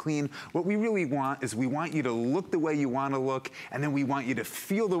healthy and clean, what we really want is we want you to look the way you want to look, and then we want you to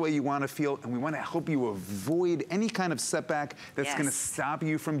feel the way you want to feel, and we want to help you avoid any kind of setback that's going to stop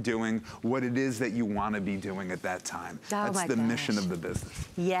you from doing what it is that you want to be doing at that time. That's the mission of the business.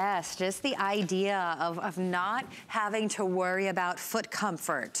 Yes, just the idea of not having to worry about foot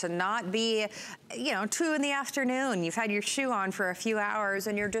comfort, to not be, you know, 2 in the afternoon, you've had your shoe on for a few hours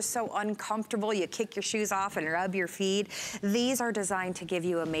and you're just so uncomfortable, you kick your shoes off and rub your feet. These are designed to give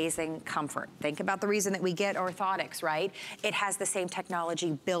you amazing comfort. Think about the reason that we get orthotics, right? It has the same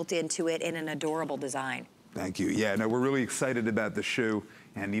technology built into it in an adorable design. Thank you. Yeah, no, we're really excited about the shoe,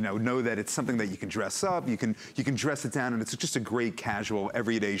 and know that it's something that you can dress up, you can dress it down, and it's just a great casual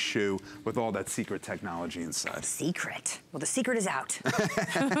everyday shoe with all that secret technology inside. Secret? Well, the secret is out. All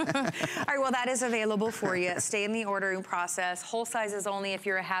right, well, that is available for you. Stay in the ordering process. Whole sizes only. If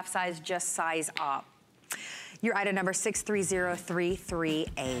you're a half size, just size up. Your item number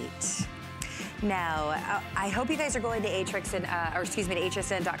 630338. Now, I hope you guys are going to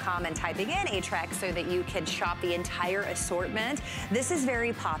HSN.com and typing in Aetrex so that you can shop the entire assortment. This is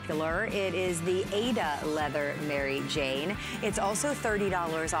very popular. It is the Ada leather Mary Jane. It's also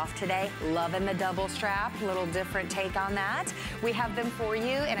 $30 off today. Loving the double strap, little different take on that. We have them for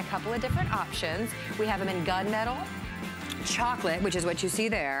you in a couple of different options. We have them in gunmetal, chocolate, which is what you see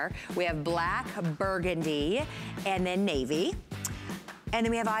there. We have black, burgundy, and then navy. And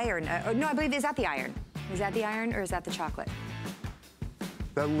then we have iron. No, I believe, is that the iron? Is that the iron or is that the chocolate?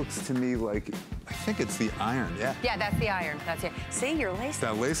 That looks to me like, I think it's the iron, yeah. Yeah, that's the iron. That's it. See, your LASIK.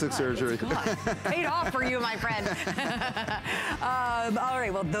 That LASIK surgery. Paid off for you, my friend. All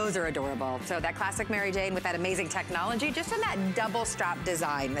right, well, those are adorable. So that classic Mary Jane with that amazing technology, just in that double strap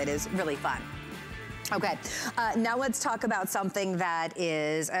design that is really fun. Okay, now let's talk about something that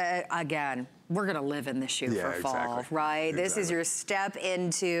is, again, we're gonna live in this shoe for fall, right? This is your step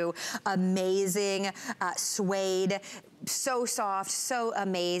into amazing suede. So soft, so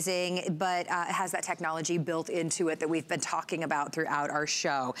amazing, but it has that technology built into it that we've been talking about throughout our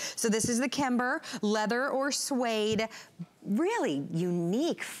show. So this is the Kimber, leather or suede. Really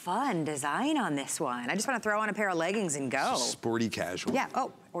unique, fun design on this one. I just want to throw on a pair of leggings and go. Sporty casual. Yeah,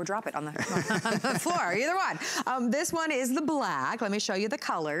 or drop it on the, on the floor, either one. This one is the black. Let me show you the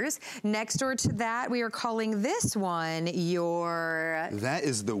colors. Next door to that, we are calling this one your... That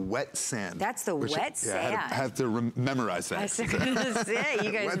is the wet sand. That's the wet sand. I have to memorize that. I was gonna say,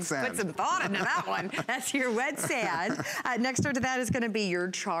 you guys put some thought into that one. That's your wet sand. Next door to that is gonna be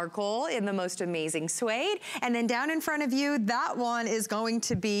your charcoal in the most amazing suede. And then down in front of you, that one is going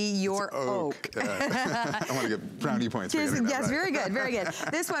to be your oak. I want to get brownie points for getting that right. Very good, very good.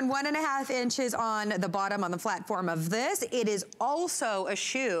 This one, 1.5 inches on the bottom, on the platform of this. It is also a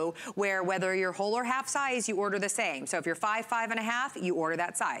shoe where whether you're whole or half size, you order the same. So if you're 5, 5.5, you order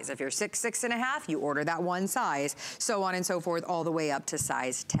that size. If you're 6, 6.5, you order that one size. So on and so forth, all the way up to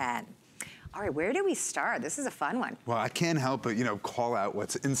size 10. All right, where do we start? This is a fun one. Well, I can't help but, call out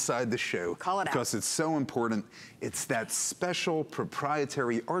what's inside the shoe. Call it out. Because it's so important. It's that special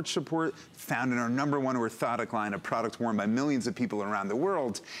proprietary arch support found in our #1 orthotic line, a product worn by millions of people around the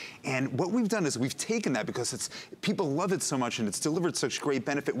world. And what we've done is we've taken that because people love it so much and it's delivered such great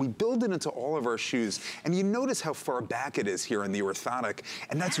benefit. We build it into all of our shoes. And you notice how far back it is here in the orthotic.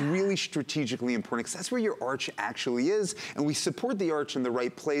 And that's really strategically important because that's where your arch actually is. And we support the arch in the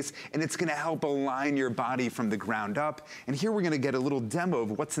right place. And it's going to help align your body from the ground up. And here we're going to get a little demo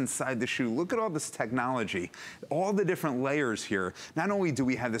of what's inside the shoe. Look at all this technology, all the different layers here. Not only do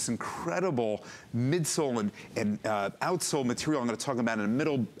we have this incredible midsole and outsole material I'm going to talk about in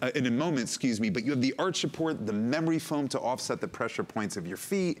a moment, but you have the arch support, the memory foam to offset the pressure points of your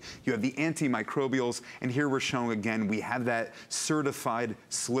feet. You have the antimicrobials, and here we're showing again we have that certified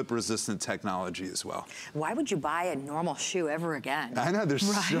slip-resistant technology as well. Why would you buy a normal shoe ever again? I know there's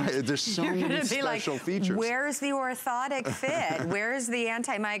so many special features. Where's the orthotic fit? Where's the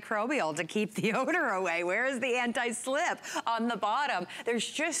antimicrobial to keep the odor away? Where's the anti-slip on the bottom? There's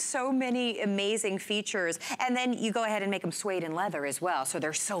just so many amazing features. And then you go ahead and make them suede and leather as well, so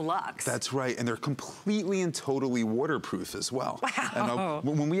they're so luxe. That's right, and they're completely and totally waterproof as well. Wow.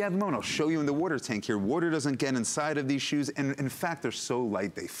 And when we have them on, I'll show you in the water tank here. Water doesn't get inside of these shoes, and in fact, they're so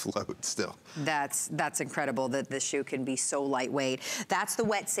light they float still. That's incredible that the shoe can be so lightweight. That's the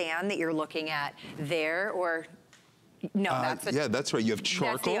wet sand that you're looking at there, or no? Yeah, that's right. You have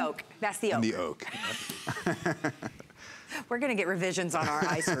charcoal. That's the oak. That's the oak. And the oak. We're going to get revisions on our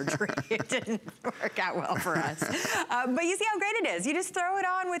eye surgery. It didn't work out well for us. But you see how great it is. You just throw it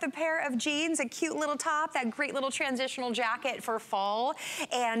on with a pair of jeans, a cute little top, that great little transitional jacket for fall,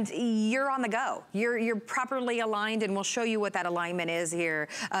 and you're on the go. You're properly aligned, and we'll show you what that alignment is here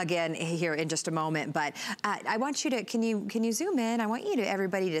again here in just a moment. But I want you to, can you zoom in? I want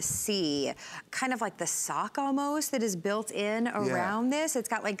everybody to see kind of like the sock almost that is built in around this. It's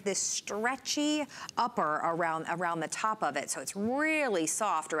got like this stretchy upper around the top of it, so it's really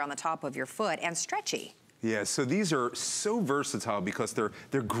soft around the top of your foot and stretchy. Yeah, so these are so versatile because they're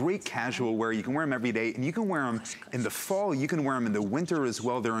great casual wear. You can wear them every day, and you can wear them in the fall. You can wear them in the winter as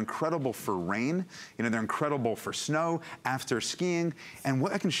well. They're incredible for rain. They're incredible for snow, after skiing. And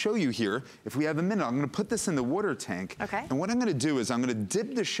what I can show you here, if we have a minute, I'm going to put this in the water tank. Okay. And what I'm going to do is I'm going to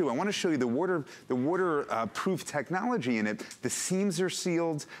dip the shoe. I want to show you the water-proof technology in it. The seams are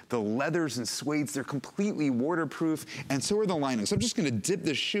sealed. The leathers and suedes, they're completely waterproof, and so are the linings. So I'm just going to dip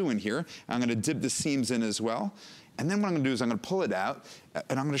the shoe in here. I'm going to dip the seams in as well. And then what I'm going to do is I'm going to pull it out,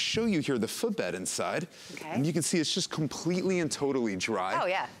 and I'm going to show you here the footbed inside. Okay. And you can see it's just completely and totally dry. Oh,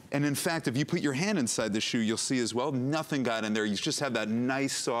 yeah. And in fact, if you put your hand inside the shoe, you'll see as well, nothing got in there. You just have that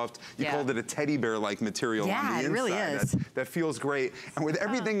nice, soft, you called it a teddy bear-like material on the inside. Yeah, it really is. That feels great. And with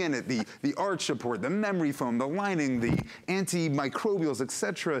everything in it, the arch support, the memory foam, the lining, the antimicrobials,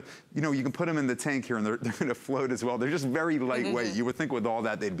 etc., you can put them in the tank here, and they're going to float as well. They're just very lightweight. You would think with all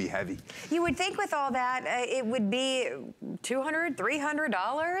that, they'd be heavy. You would think with all that, it would be $200,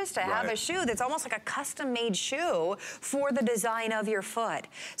 $300 to have a shoe that's almost like a custom-made shoe for the design of your foot.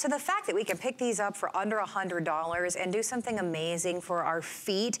 So the fact that we can pick these up for under $100 and do something amazing for our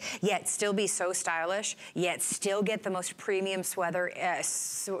feet, yet still be so stylish, yet still get the most premium leather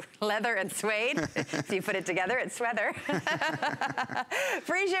and suede. If you put it together, it's sweather.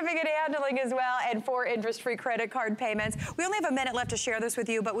 Free shipping and handling as well, and 4 interest-free credit card payments. We only have a minute left to share this with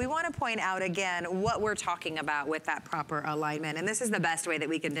you, but we want to point out again what we're talking about with that proper alignment, and this is the best way that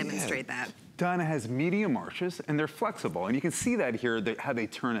we can demonstrate that. Donna has medium arches, and they're flexible, and you can see that here, how they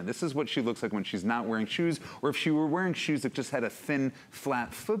turn in. This is what she looks like when she's not wearing shoes, or if she were wearing shoes that just had a thin,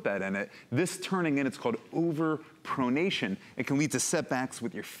 flat footbed in it. This turning in, it's called overpronation. It can lead to setbacks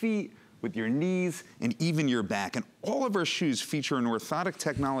with your feet, with your knees, and even your back. And all of our shoes feature an orthotic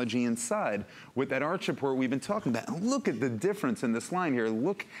technology inside with that arch support we've been talking about. And look at the difference in this line here.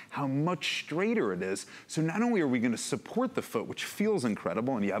 Look how much straighter it is. So not only are we going to support the foot, which feels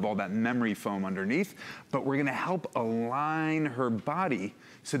incredible, and you have all that memory foam underneath, but we're going to help align her body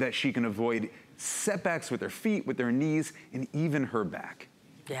so that she can avoid setbacks with her feet, with her knees, and even her back.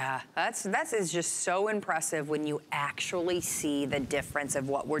 Yeah, that is just so impressive when you actually see the difference of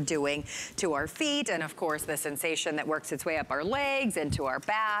what we're doing to our feet, and of course the sensation that works its way up our legs into our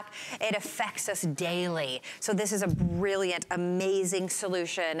back. It affects us daily. So this is a brilliant, amazing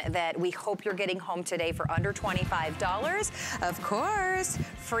solution that we hope you're getting home today for under $25. Of course,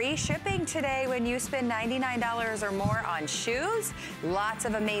 free shipping today when you spend $99 or more on shoes. Lots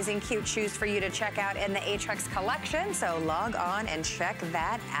of amazing, cute shoes for you to check out in the Aetrex collection, so log on and check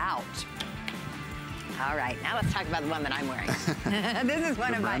that out. All right, now let's talk about the one that I'm wearing. This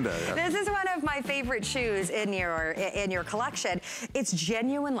is one of my favorite shoes in your collection. It's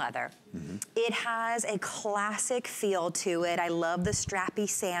genuine leather. It has a classic feel to it. I love the strappy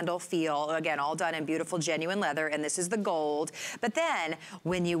sandal feel. Again, all done in beautiful genuine leather, and this is the gold. But then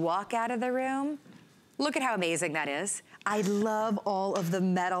when you walk out of the room, look at how amazing that is. I love all of the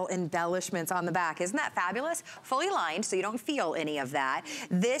metal embellishments on the back. Isn't that fabulous? Fully lined, so you don't feel any of that.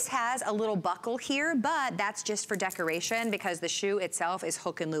 This has a little buckle here, but that's just for decoration because the shoe itself is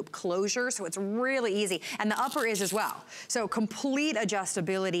hook and loop closure, so it's really easy. And the upper is as well. So complete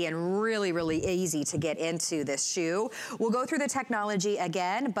adjustability and really, really easy to get into this shoe. We'll go through the technology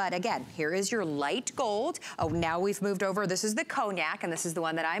again, but again, here is your light gold. Oh, now we've moved over. This is the cognac, and this is the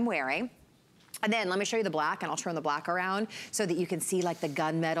one that I'm wearing. And then let me show you the black, and I'll turn the black around so that you can see like the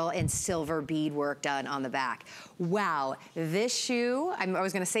gunmetal and silver bead work done on the back. Wow, this shoe, I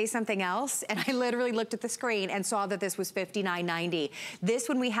was gonna say something else, and I literally looked at the screen and saw that this was $59.90. This,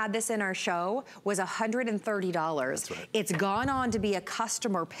 when we had this in our show, was $130. That's right. It's gone on to be a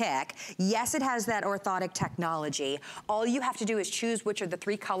customer pick. Yes, it has that orthotic technology. All you have to do is choose which are the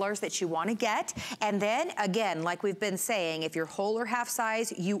 3 colors that you wanna get, and then, again, like we've been saying, if you're whole or half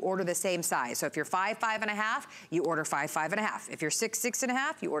size, you order the same size. So if you're 5, 5.5, you order 5, 5.5. If you're 6,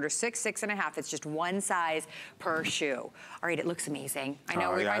 6.5, you order 6, 6.5. It's just one size per shoe. All right, it looks amazing. I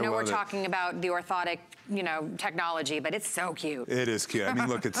know, I know we're talking about the orthotic, you know, technology, but it's so cute. It is cute. I mean,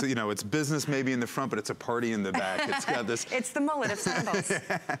 look, it's, you know, it's business maybe in the front, but it's a party in the back. It's got this. It's the mullet of sandals.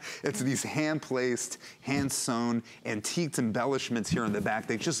 It's these hand-placed, hand-sewn, antiqued embellishments here in the back.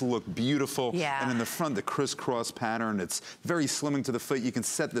 They just look beautiful. Yeah. And in the front, the crisscross pattern. It's very slimming to the foot. You can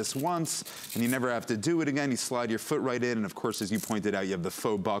set this once, and you never have to do it again. You slide your foot right in, and of course, as you pointed out, you have the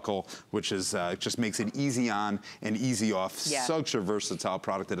faux buckle, which is just makes it easy on and easy off. Yeah. Such a versatile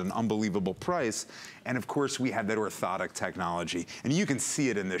product at an unbelievable price. And of course, we have that orthotic technology. And you can see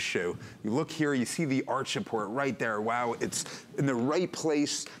it in this shoe. You look here, you see the arch support right there. Wow, it's in the right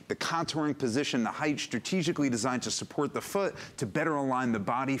place, the contouring position, the height strategically designed to support the foot to better align the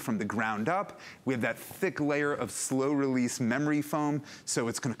body from the ground up. We have that thick layer of slow release memory foam, so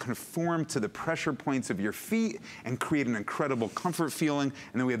it's gonna conform to the pressure points of your feet and create an incredible comfort feeling.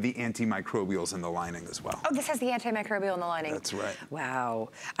 And then we have the antimicrobials in the lining as well. Oh, this has the antimicrobial in the lining. That's right. Wow.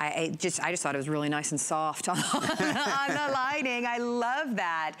 I just thought it was really nice and soft on the lining. I love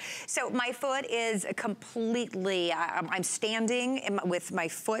that. So my foot is completely, I'm standing with my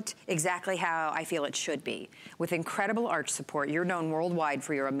foot exactly how I feel it should be, with incredible arch support. You're known worldwide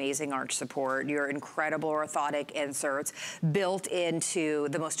for your amazing arch support, your incredible orthotic inserts built into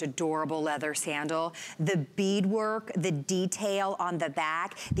the most adorable leather sandal. The beadwork, the detail on the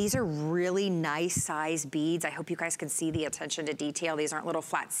back, these are really nice size beads. I hope you guys can see the attention to detail. These aren't little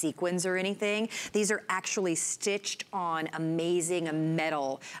flat sequins or anything. These are actually stitched on amazing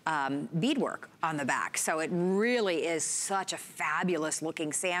metal beadwork on the back. So it really is such a fabulous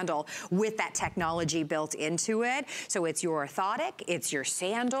looking sandal with that technology built into it. So it's your orthotic, it's your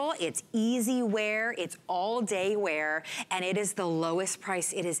sandal, it's easy wear, it's all day wear, and it is the lowest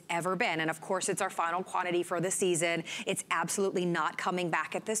price it has ever been. And of course, it's our final quantity for the season. It's absolutely not coming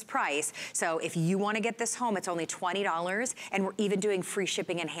back at this price. So if you want to get this home, it's only $20, and we're even doing free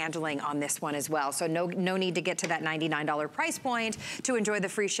shipping and handling on this one as well. So no need to get to that $99 price point to enjoy the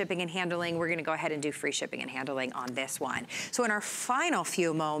free shipping and handling. We're gonna go ahead and do free shipping and handling on this one. So in our final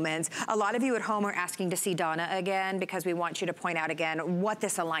few moments, a lot of you at home are asking to see Donna again because we want you to point out again what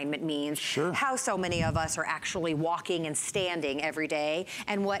this alignment means. Sure. How so many of us are actually walking and standing every day,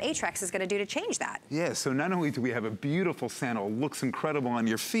 and what Aetrex is gonna do to change that. Yeah, so not only do we have a beautiful sandal, looks incredible on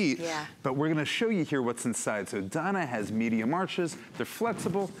your feet, but we're gonna show you here what's inside. So Donna has medium arches, they're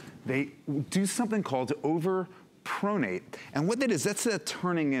flexible, they do something called pronate. And what that is, that's that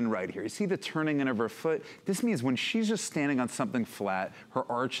turning in right here. You see the turning in of her foot? This means when she's just standing on something flat, her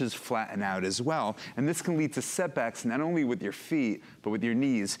arches flatten out as well. And this can lead to setbacks not only with your feet, but with your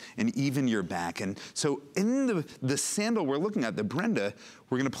knees and even your back. And so in the sandal we're looking at, the Brenda,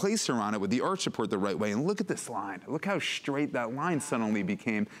 we're gonna place her on it with the arch support the right way. And look at this line. Look how straight that line suddenly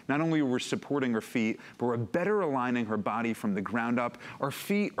became. Not only were we supporting her feet, but we're better aligning her body from the ground up. Our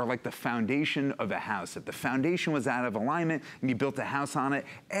feet are like the foundation of a house. If the foundation was out of alignment and you built a house on it,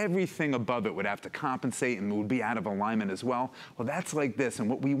 everything above it would have to compensate and would be out of alignment as well. Well, that's like this. And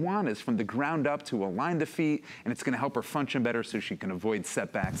what we want is from the ground up to align the feet, and it's gonna help her function better so she can avoid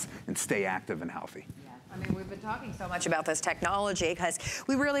setbacks and stay active and healthy. I mean, we've been talking so much about this technology because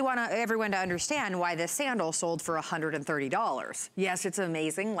we really want everyone to understand why this sandal sold for $130. Yes, it's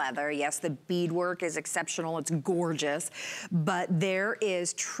amazing leather. Yes, the beadwork is exceptional. It's gorgeous. But there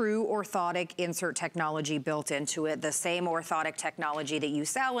is true orthotic insert technology built into it, the same orthotic technology that you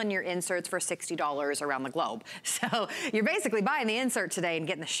sell in your inserts for $60 around the globe. So you're basically buying the insert today and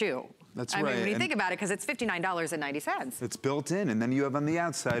getting the shoe. That's right. right. I mean, when you think about it, because it's $59.90. It's built in, and then you have on the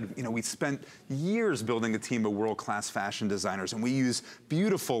outside, you know, we spent years building a team of world-class fashion designers, and we use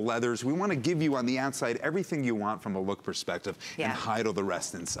beautiful leathers. We want to give you on the outside everything you want from a look perspective and hide all the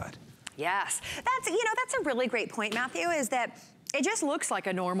rest inside. Yes, that's, you know, that's a really great point, Matthew, is that it just looks like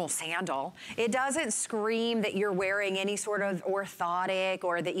a normal sandal. It doesn't scream that you're wearing any sort of orthotic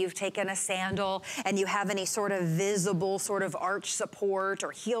or that you've taken a sandal and you have any sort of visible sort of arch support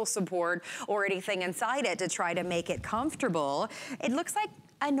or heel support or anything inside it to try to make it comfortable. It looks like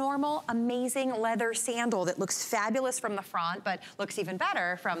a normal, amazing leather sandal that looks fabulous from the front, but looks even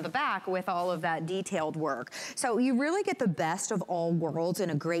better from the back with all of that detailed work. So you really get the best of all worlds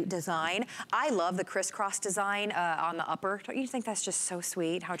in a great design. I love the crisscross design on the upper. Don't you think that's just so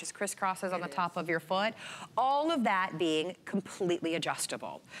sweet, how it just crisscrosses on the top of your foot? All of that being completely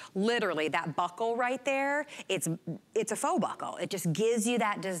adjustable. Literally, that buckle right there, it's a faux buckle. It just gives you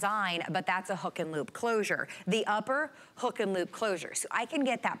that design, but that's a hook and loop closure. The upper, hook and loop closure. So I can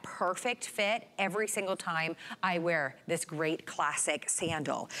get that perfect fit every single time I wear this great classic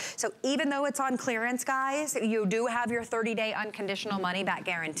sandal. So even though it's on clearance, guys, you do have your 30-day unconditional money back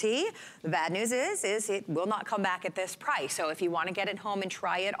guarantee. The bad news is it will not come back at this price. So if you want to get it home and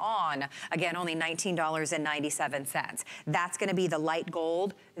try it on, again, only $19.97. That's going to be the light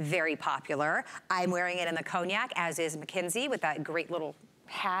gold, very popular. I'm wearing it in the cognac, as is Mackenzie, with that great little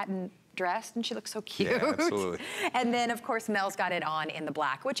hat and dress, and she looks so cute. Yeah, absolutely. And then, of course, Mel's got it on in the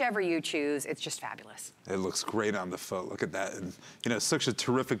black. Whichever you choose, it's just fabulous. It looks great on the foot. Look at that. And, you know, such a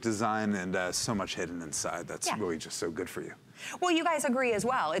terrific design and so much hidden inside. That's really just so good for you. Well, you guys agree as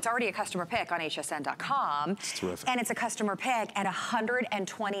well. It's already a customer pick on hsn.com. It's terrific. And it's a customer pick at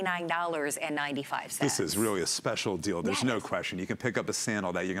 $129.95. This is really a special deal. There's no question. You can pick up a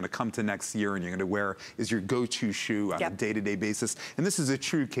sandal that you're going to come to next year and you're going to wear as your go-to shoe on a day-to-day basis. And this is a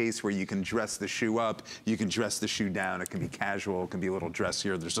true case where you can dress the shoe up, you can dress the shoe down. It can be casual, it can be a little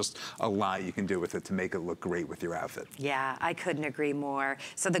dressier. There's just a lot you can do with it to make it look great with your outfit. Yeah, I couldn't agree more.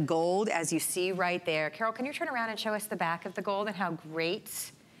 So the gold, as you see right there. Carol, can you turn around and show us the back of the gold and how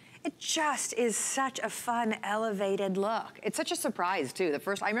great it just is? Such a fun, elevated look. It's such a surprise, too.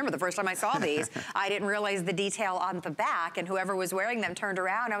 I remember the first time I saw these, I didn't realize the detail on the back, and whoever was wearing them turned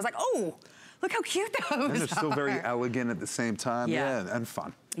around, and I was like, oh, look how cute those are. And they're still very elegant at the same time. Yeah. And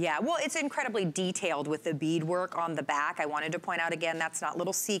fun. Yeah, well, it's incredibly detailed with the beadwork on the back. I wanted to point out again, that's not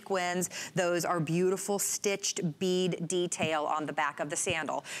little sequins. Those are beautiful stitched bead detail on the back of the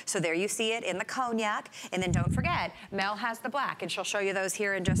sandal. So there you see it in the cognac. And then don't forget, Mel has the black, and she'll show you those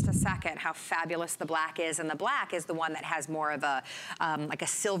here in just a second, how fabulous the black is. And the black is the one that has more of a, like a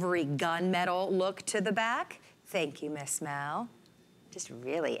silvery gunmetal look to the back. Thank you, Miss Mel. Just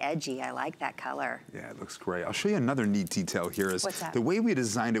really edgy. I like that color. Yeah, it looks great. I'll show you another neat detail here is the way we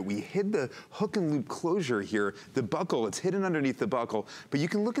designed it, we hid the hook and loop closure here. The buckle, it's hidden underneath the buckle, but you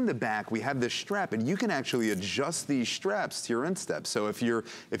can look in the back, we have this strap, and you can actually adjust these straps to your instep. So if you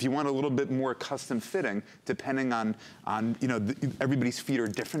want a little bit more custom fitting, depending on you know, everybody's feet are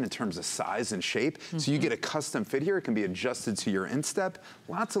different in terms of size and shape. So you get a custom fit here. It can be adjusted to your instep.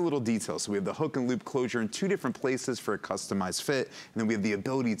 Lots of little details. So we have the hook and loop closure in 2 different places for a customized fit. And then we have the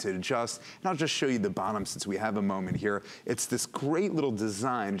ability to adjust. And I'll just show you the bottom since we have a moment here. It's this great little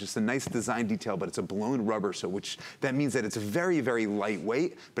design, just a nice design detail, but it's a blown rubber, so that means that it's very, very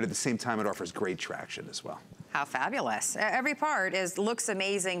lightweight, but at the same time it offers great traction as well. How fabulous. Every part looks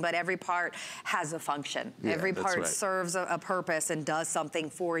amazing, but every part has a function. Yeah, every part serves a purpose and does something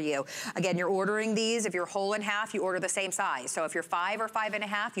for you. Again, you're ordering these. If you're whole in half, you order the same size. So if you're 5 or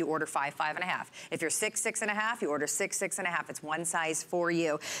 5.5, you order 5, 5.5. If you're 6, 6.5, you order 6, 6.5. It's one size for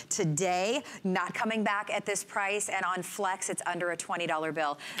you. Today, not coming back at this price, and on Flex, it's under a $20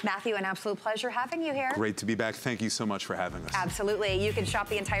 bill. Matthew, an absolute pleasure having you here. Great to be back. Thank you so much for having us. Absolutely. You can shop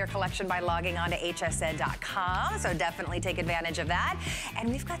the entire collection by logging on to hsn.com. So definitely take advantage of that. And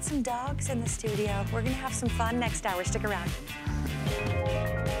we've got some dogs in the studio. We're going to have some fun next hour. Stick around.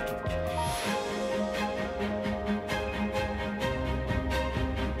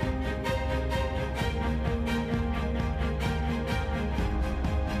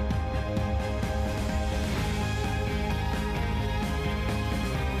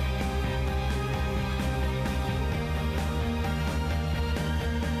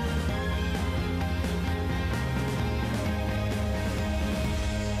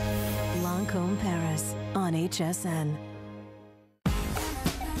 Comme Paris on HSN.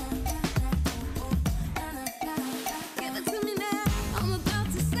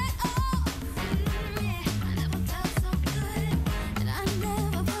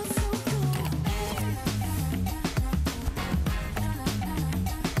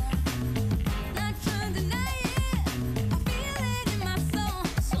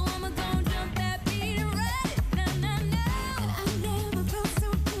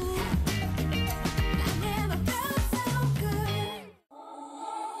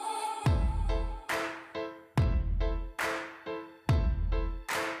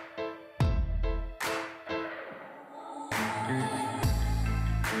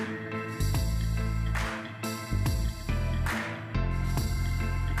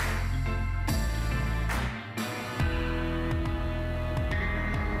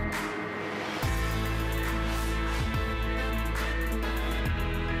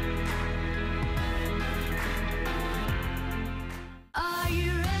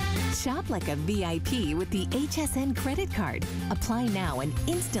 Shop like a VIP with the HSN credit card. Apply now and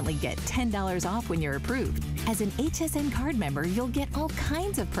instantly get $10 off when you're approved. As an HSN card member, you'll get all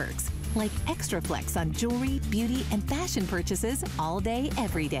kinds of perks, like extra flex on jewelry, beauty, and fashion purchases all day,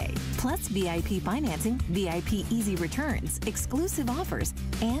 every day. Plus VIP financing, VIP easy returns, exclusive offers,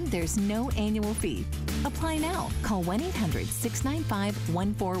 and there's no annual fee. Apply now. Call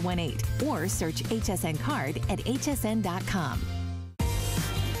 1-800-695-1418 or search HSN card at hsn.com.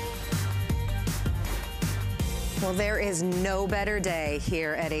 Well, there is no better day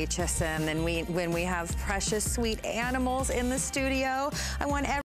here at HSN than when we have precious, sweet animals in the studio. I want